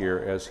thought here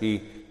as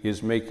he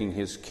is making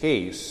his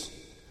case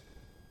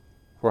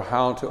for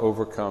how to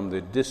overcome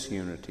the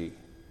disunity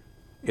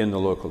in the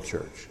local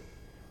church.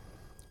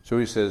 So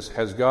he says,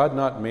 has God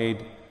not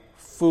made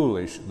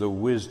foolish the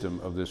wisdom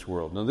of this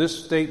world? Now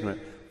this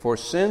statement, for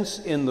since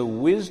in the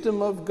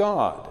wisdom of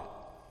God,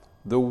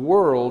 the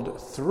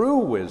world through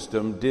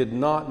wisdom did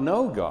not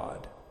know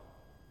God,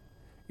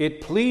 it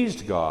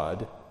pleased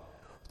God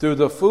through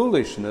the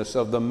foolishness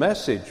of the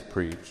message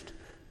preached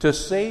to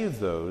save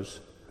those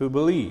who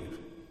believe.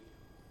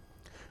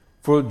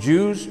 For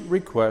Jews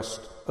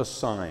request a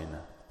sign,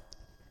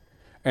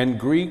 and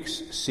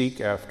Greeks seek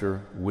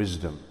after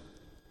wisdom.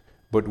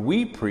 But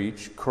we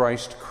preach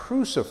Christ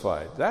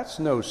crucified. That's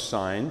no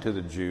sign to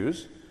the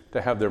Jews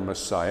to have their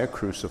Messiah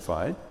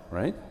crucified,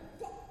 right?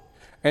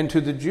 And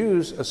to the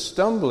Jews, a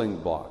stumbling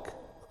block.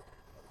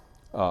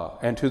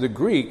 And to the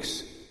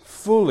Greeks,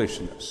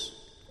 foolishness.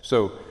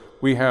 So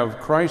we have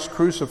Christ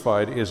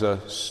crucified is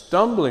a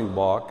stumbling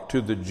block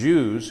to the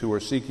Jews who are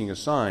seeking a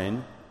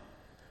sign,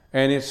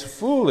 and it's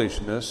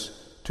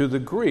foolishness to the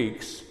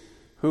Greeks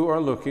who are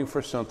looking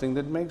for something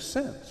that makes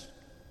sense,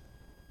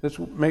 that's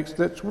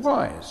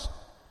wise.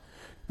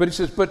 But he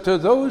says, but to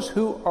those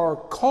who are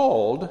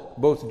called,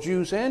 both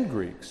Jews and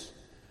Greeks,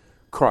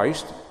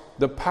 Christ,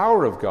 the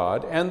power of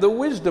God, and the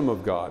wisdom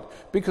of God,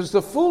 because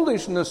the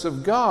foolishness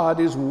of God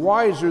is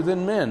wiser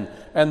than men,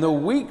 and the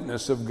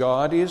weakness of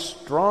God is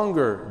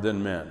stronger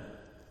than men.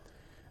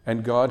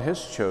 And God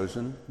has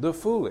chosen the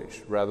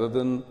foolish rather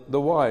than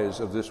the wise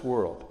of this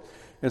world.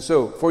 And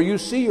so, for you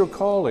see your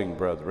calling,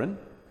 brethren,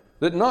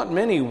 that not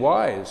many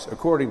wise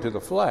according to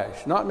the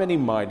flesh, not many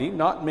mighty,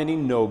 not many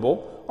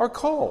noble are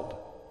called.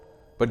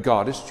 But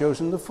God has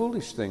chosen the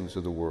foolish things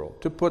of the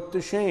world to put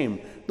to shame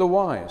the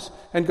wise.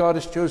 And God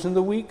has chosen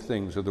the weak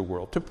things of the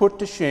world to put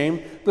to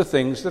shame the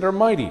things that are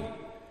mighty.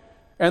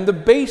 And the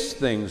base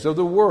things of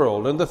the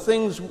world and the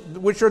things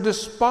which are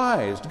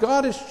despised,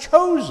 God has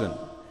chosen.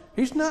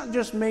 He's not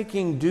just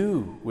making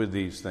do with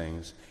these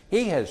things.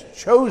 He has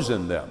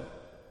chosen them.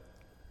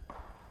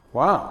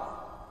 Wow.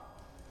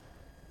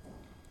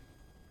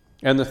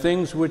 And the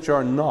things which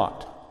are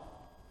not,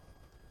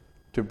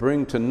 to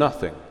bring to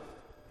nothing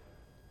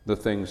the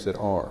things that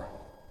are,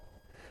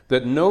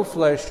 that no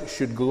flesh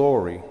should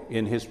glory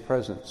in his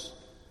presence.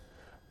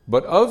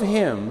 But of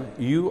him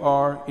you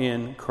are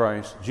in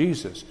Christ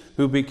Jesus,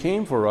 who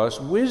became for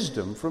us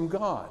wisdom from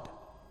God,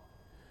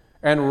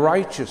 and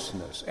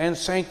righteousness and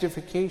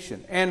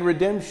sanctification and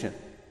redemption,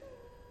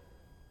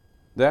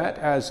 that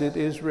as it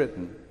is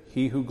written,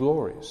 he who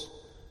glories,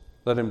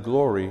 let him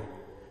glory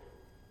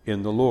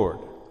in the Lord.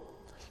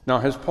 Now,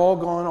 has Paul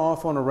gone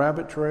off on a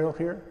rabbit trail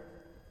here?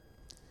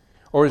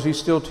 Or is he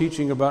still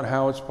teaching about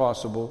how it's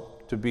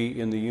possible to be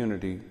in the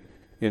unity,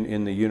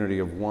 in the unity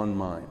of one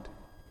mind?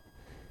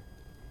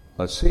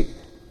 Let's see.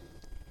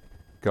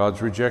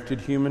 God's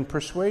rejected human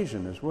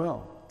persuasion as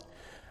well.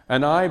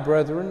 And I,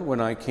 brethren,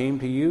 when I came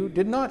to you,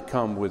 did not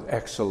come with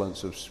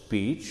excellence of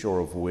speech or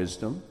of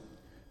wisdom,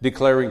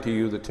 declaring to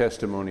you the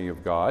testimony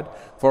of God,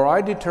 for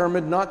I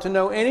determined not to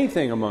know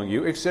anything among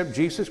you except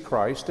Jesus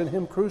Christ and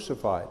him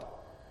crucified.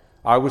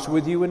 I was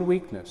with you in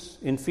weakness,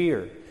 in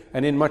fear,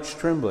 and in much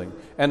trembling,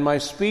 and my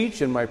speech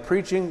and my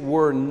preaching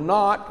were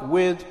not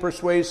with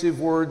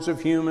persuasive words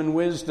of human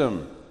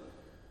wisdom,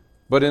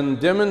 but in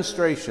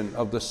demonstration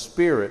of the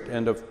Spirit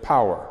and of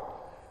power,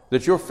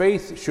 that your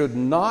faith should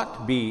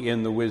not be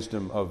in the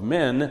wisdom of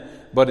men,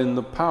 but in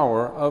the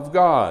power of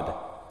God.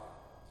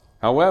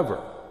 However,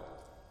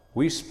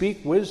 we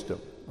speak wisdom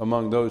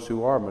among those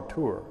who are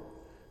mature,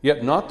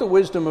 yet not the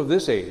wisdom of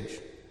this age,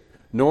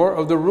 nor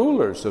of the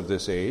rulers of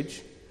this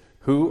age,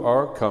 who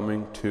are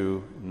coming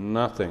to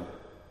nothing.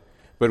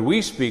 But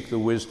we speak the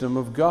wisdom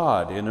of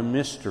God in a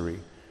mystery,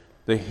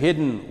 the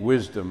hidden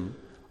wisdom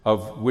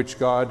of which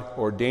God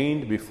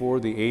ordained before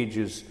the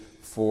ages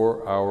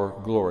for our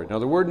glory. Now,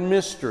 the word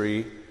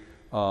mystery,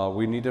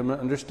 we need to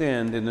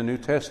understand in the New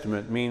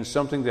Testament, means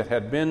something that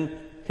had been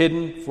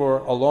hidden for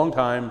a long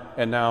time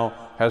and now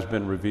has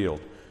been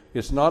revealed.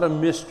 It's not a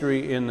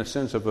mystery in the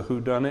sense of a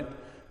whodunit.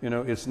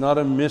 It's not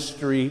a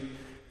mystery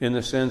in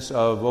the sense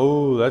of,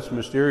 oh, that's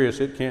mysterious,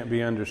 it can't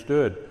be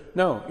understood.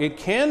 No, it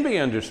can be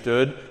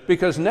understood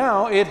because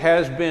now it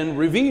has been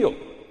revealed.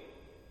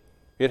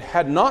 It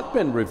had not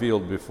been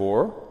revealed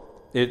before.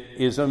 It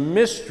is a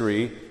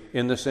mystery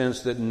in the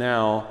sense that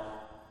now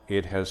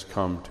it has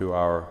come to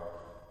our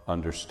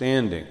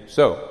understanding.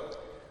 So,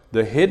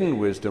 the hidden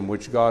wisdom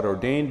which God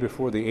ordained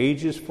before the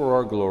ages for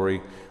our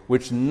glory,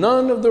 which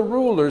none of the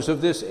rulers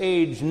of this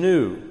age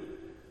knew.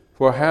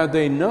 For had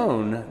they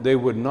known, they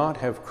would not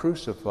have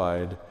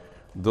crucified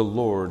the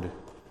Lord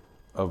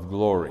of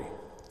glory.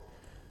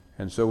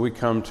 And so we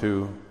come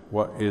to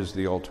what is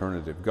the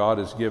alternative. God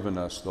has given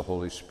us the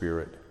Holy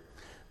Spirit.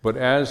 But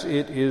as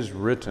it is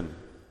written,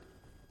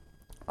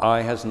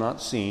 eye has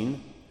not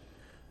seen,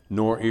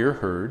 nor ear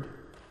heard,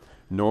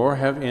 nor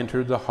have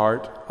entered the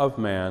heart of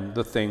man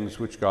the things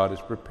which God has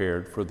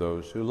prepared for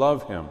those who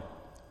love him.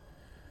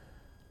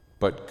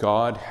 But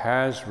God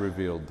has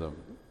revealed them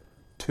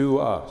to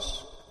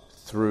us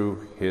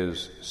through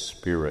his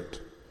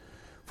Spirit.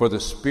 For the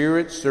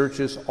Spirit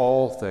searches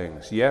all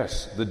things,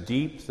 yes, the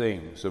deep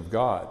things of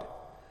God.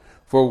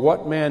 For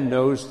what man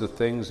knows the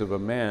things of a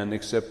man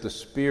except the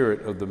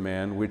spirit of the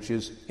man which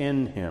is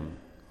in him?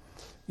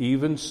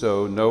 Even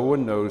so, no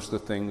one knows the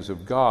things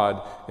of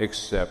God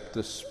except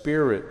the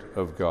Spirit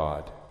of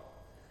God.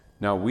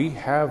 Now we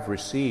have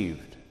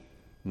received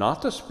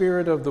not the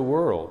spirit of the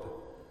world,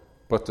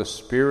 but the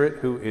Spirit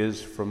who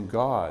is from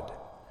God,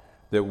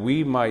 that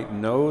we might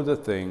know the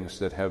things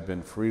that have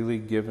been freely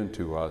given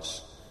to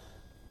us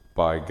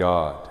by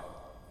God.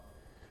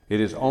 It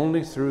is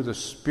only through the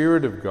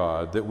Spirit of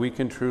God that we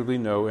can truly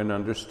know and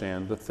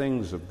understand the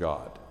things of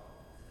God.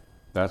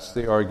 That's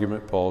the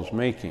argument Paul's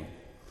making.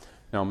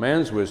 Now,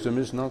 man's wisdom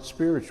is not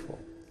spiritual.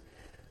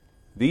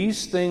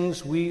 These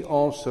things we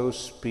also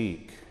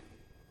speak,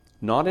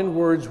 not in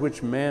words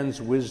which man's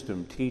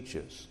wisdom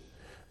teaches,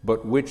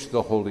 but which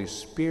the Holy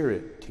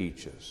Spirit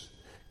teaches,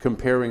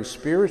 comparing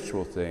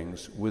spiritual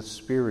things with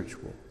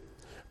spiritual.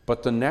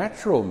 But the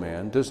natural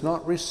man does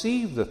not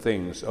receive the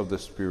things of the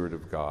Spirit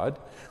of God,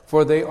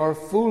 for they are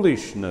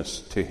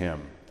foolishness to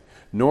him,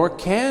 nor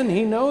can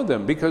he know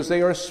them, because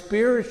they are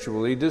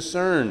spiritually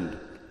discerned.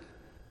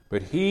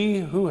 But he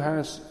who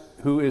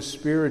is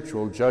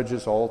spiritual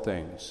judges all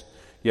things,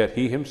 yet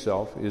he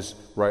himself is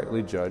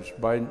rightly judged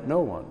by no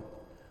one.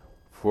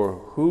 For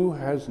who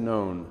has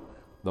known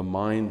the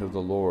mind of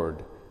the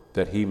Lord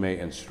that he may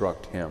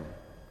instruct him?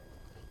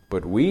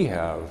 But we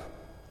have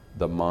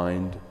the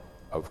mind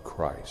of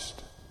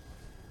Christ.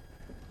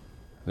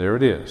 There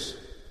it is.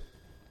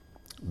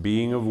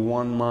 Being of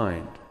one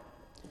mind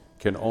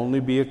can only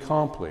be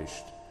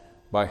accomplished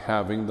by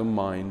having the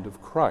mind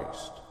of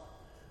Christ.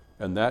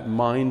 And that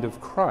mind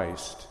of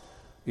Christ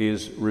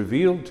is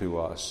revealed to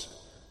us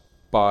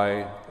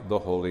by the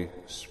Holy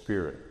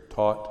Spirit,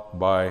 taught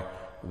by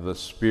the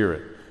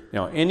Spirit.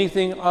 Now,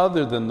 anything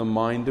other than the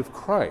mind of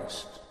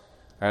Christ,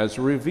 as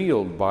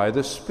revealed by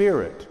the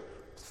Spirit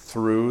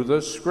through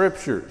the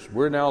Scriptures.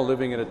 We're now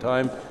living at a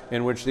time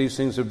in which these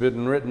things have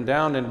been written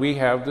down, and we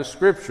have the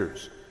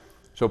Scriptures.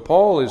 So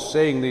Paul is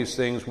saying these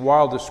things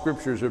while the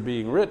Scriptures are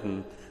being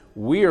written.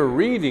 We are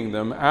reading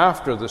them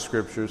after the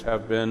Scriptures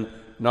have been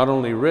not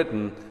only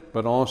written,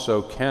 but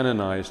also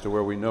canonized to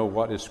where we know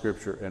what is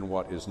Scripture and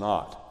what is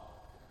not.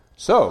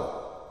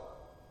 So,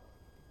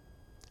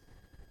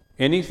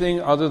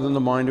 anything other than the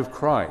mind of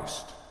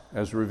Christ,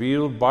 as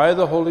revealed by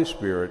the Holy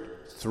Spirit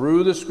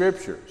through the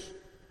Scriptures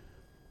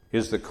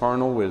is the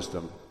carnal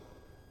wisdom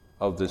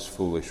of this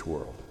foolish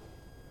world.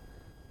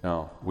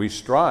 Now, we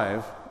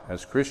strive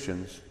as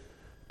Christians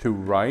to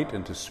write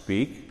and to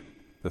speak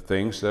the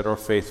things that are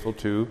faithful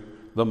to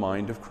the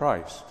mind of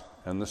Christ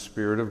and the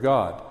Spirit of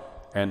God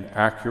and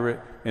accurate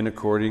in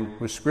according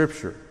with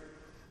Scripture.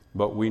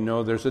 But we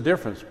know there's a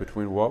difference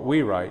between what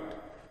we write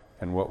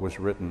and what was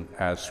written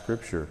as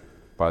Scripture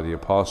by the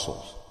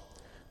apostles.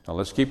 Now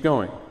let's keep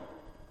going.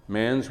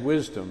 Man's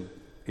wisdom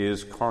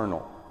is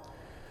carnal.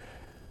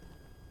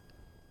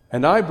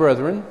 And I,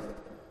 brethren,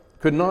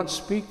 could not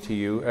speak to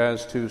you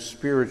as to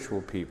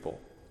spiritual people,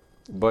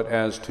 but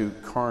as to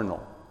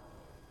carnal,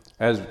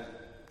 as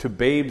to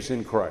babes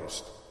in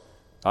Christ.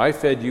 I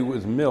fed you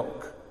with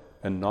milk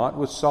and not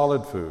with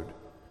solid food,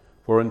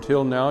 for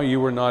until now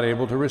you were not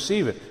able to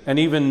receive it, and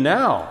even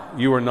now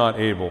you are not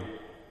able,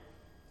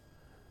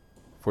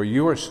 for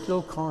you are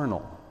still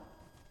carnal.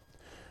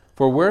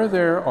 For where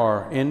there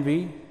are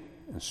envy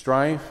and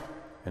strife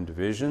and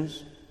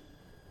divisions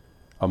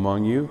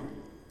among you,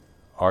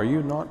 are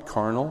you not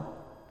carnal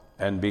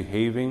and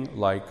behaving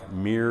like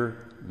mere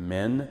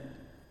men?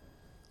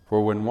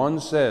 For when one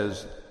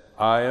says,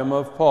 I am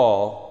of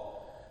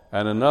Paul,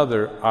 and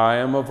another, I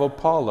am of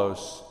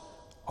Apollos,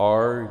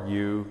 are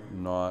you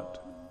not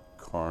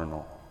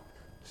carnal?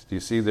 Do you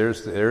see,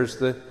 there's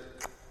the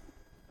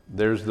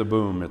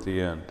boom at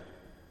the end.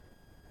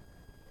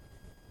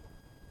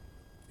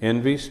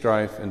 Envy,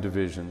 strife, and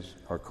divisions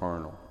are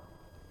carnal.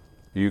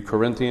 You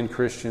Corinthian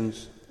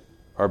Christians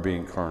are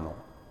being carnal.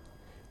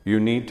 You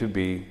need to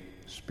be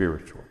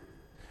spiritual.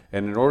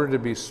 And in order to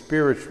be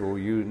spiritual,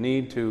 you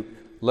need to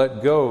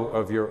let go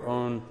of your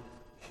own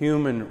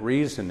human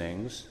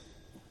reasonings.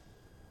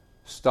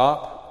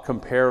 Stop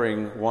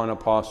comparing one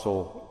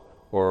apostle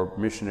or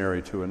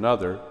missionary to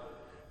another,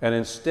 and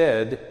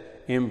instead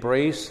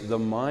embrace the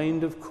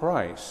mind of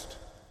Christ,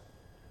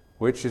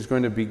 which is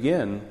going to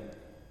begin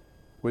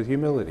with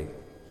humility.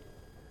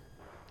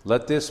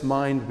 Let this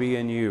mind be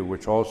in you,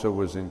 which also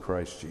was in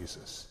Christ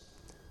Jesus,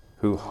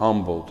 who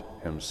humbled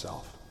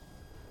himself.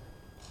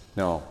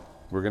 Now,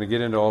 we're going to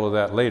get into all of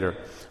that later.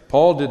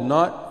 Paul did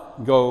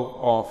not go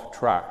off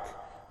track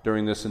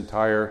during this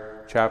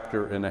entire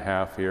chapter and a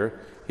half here.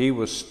 He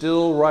was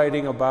still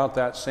writing about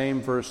that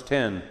same verse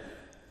 10,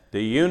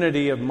 the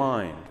unity of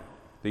mind,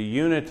 the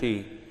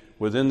unity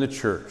within the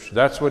church.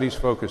 That's what he's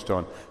focused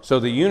on. So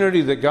the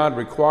unity that God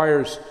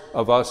requires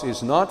of us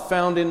is not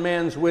found in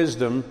man's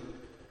wisdom,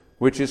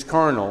 which is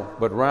carnal,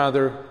 but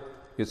rather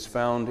it's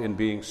found in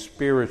being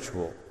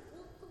spiritual.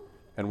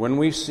 And when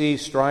we see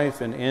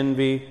strife and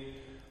envy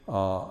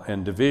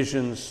and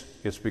divisions,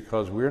 it's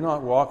because we're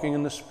not walking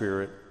in the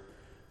Spirit.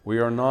 We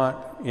are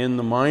not in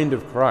the mind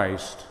of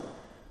Christ.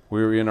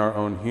 We're in our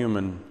own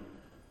human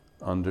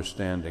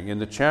understanding. In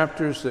the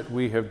chapters that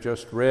we have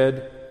just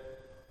read,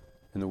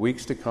 in the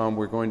weeks to come,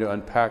 we're going to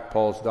unpack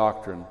Paul's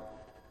doctrine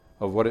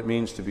of what it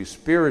means to be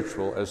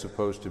spiritual as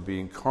opposed to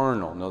being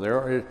carnal. Now,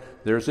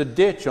 there's a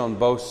ditch on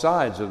both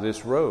sides of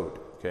this road,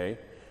 okay?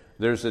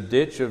 There's a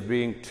ditch of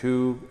being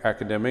too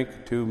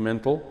academic, too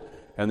mental,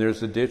 and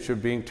there's a ditch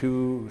of being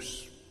too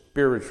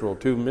spiritual,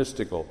 too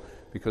mystical,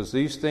 because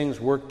these things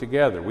work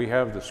together. We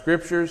have the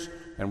Scriptures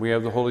and we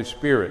have the Holy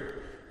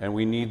Spirit, and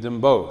we need them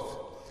both.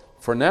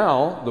 For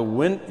now,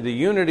 the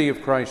unity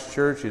of Christ's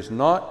church is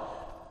not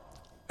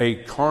a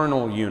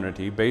carnal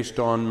unity based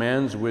on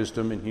man's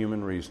wisdom and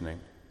human reasoning,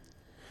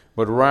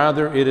 but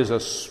rather it is a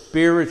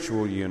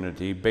spiritual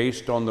unity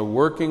based on the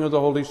working of the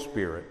Holy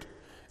Spirit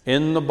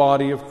in the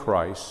body of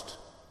Christ,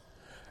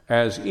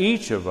 as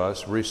each of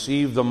us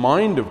receive the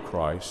mind of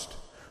Christ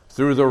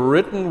through the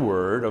written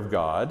word of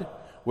God,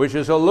 which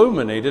is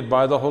illuminated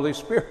by the Holy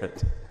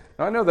Spirit.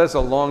 Now, I know that's a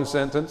long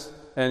sentence,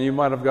 and you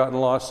might have gotten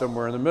lost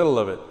somewhere in the middle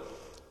of it,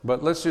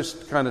 but let's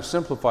just kind of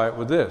simplify it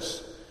with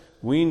this.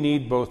 We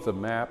need both the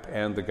map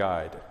and the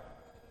guide,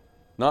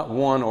 not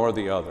one or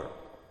the other.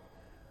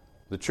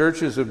 The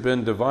churches have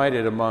been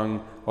divided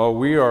among,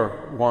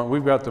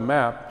 we've got the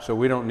map, so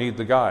we don't need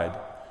the guide.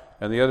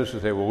 And the others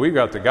will say, well, we've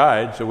got the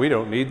guide, so we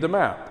don't need the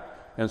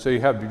map. And so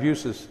you have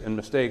abuses and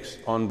mistakes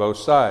on both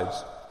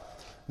sides.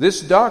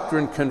 This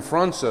doctrine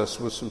confronts us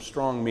with some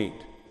strong meat.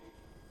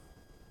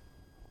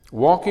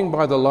 Walking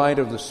by the light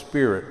of the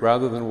Spirit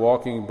rather than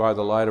walking by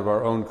the light of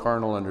our own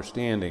carnal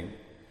understanding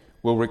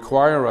will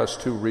require us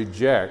to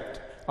reject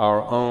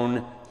our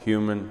own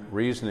human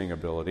reasoning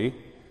ability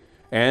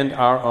and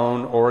our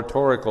own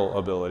oratorical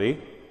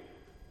ability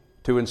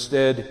to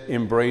instead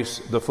embrace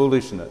the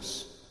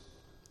foolishness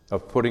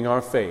of putting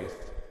our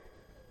faith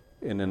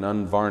in an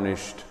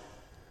unvarnished,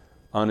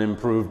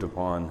 unimproved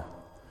upon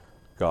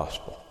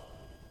gospel.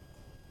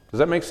 Does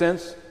that make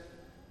sense?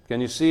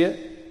 Can you see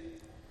it?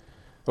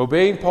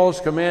 Obeying Paul's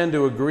command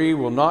to agree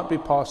will not be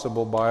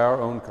possible by our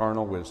own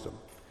carnal wisdom.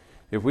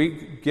 If we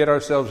get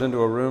ourselves into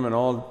a room and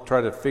all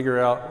try to figure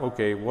out,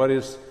 okay,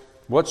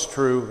 what's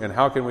true and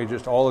how can we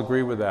just all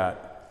agree with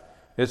that,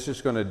 it's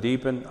just going to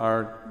deepen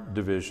our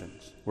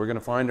divisions. We're going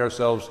to find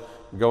ourselves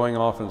going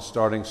off and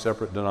starting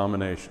separate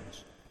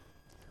denominations.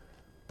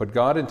 But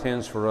God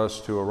intends for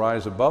us to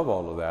arise above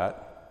all of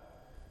that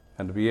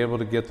and to be able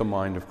to get the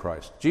mind of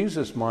Christ.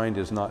 Jesus' mind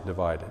is not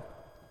divided.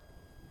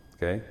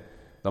 Okay?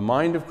 The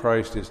mind of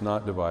Christ is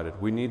not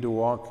divided. We need to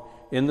walk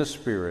in the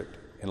Spirit,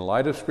 in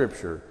light of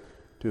Scripture,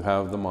 to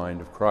have the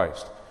mind of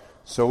Christ.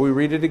 So we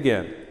read it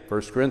again.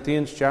 1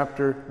 Corinthians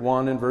chapter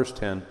 1 and verse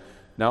 10.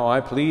 Now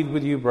I plead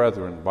with you,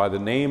 brethren, by the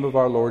name of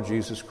our Lord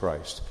Jesus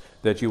Christ,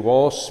 that you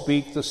all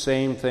speak the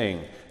same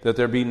thing, that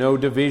there be no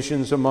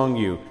divisions among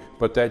you,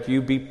 but that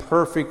you be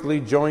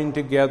perfectly joined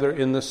together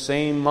in the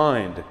same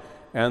mind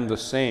and the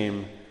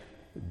same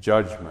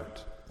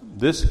judgment.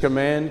 This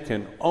command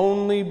can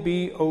only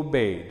be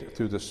obeyed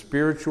through the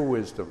spiritual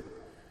wisdom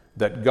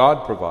that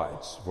God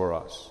provides for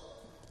us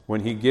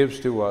when He gives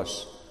to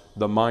us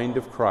the mind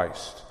of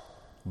Christ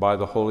by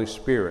the Holy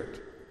Spirit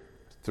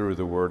through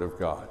the Word of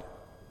God.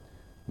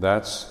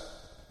 That's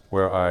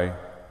where I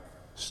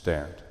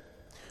stand.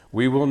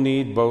 We will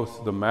need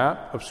both the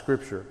map of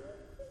Scripture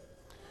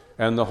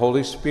and the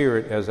Holy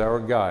Spirit as our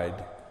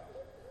guide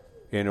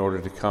in order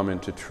to come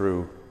into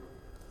true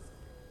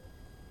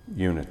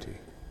unity.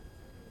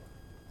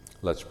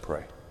 Let's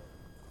pray.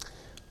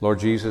 Lord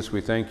Jesus,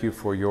 we thank you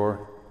for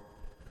your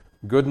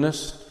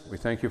goodness. We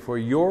thank you for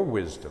your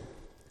wisdom.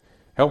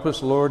 Help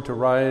us, Lord, to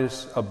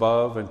rise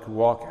above and to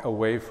walk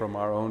away from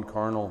our own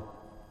carnal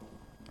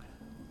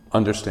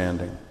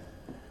understanding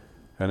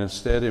and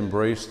instead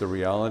embrace the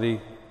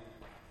reality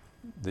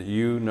that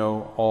you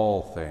know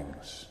all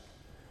things,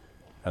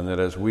 and that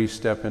as we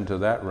step into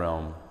that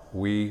realm,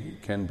 we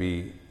can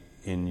be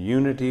in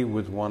unity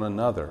with one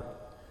another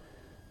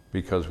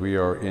because we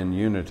are in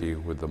unity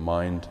with the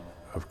mind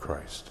of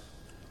Christ.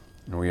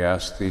 And we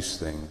ask these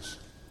things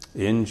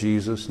in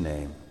Jesus'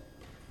 name.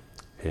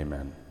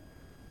 Amen.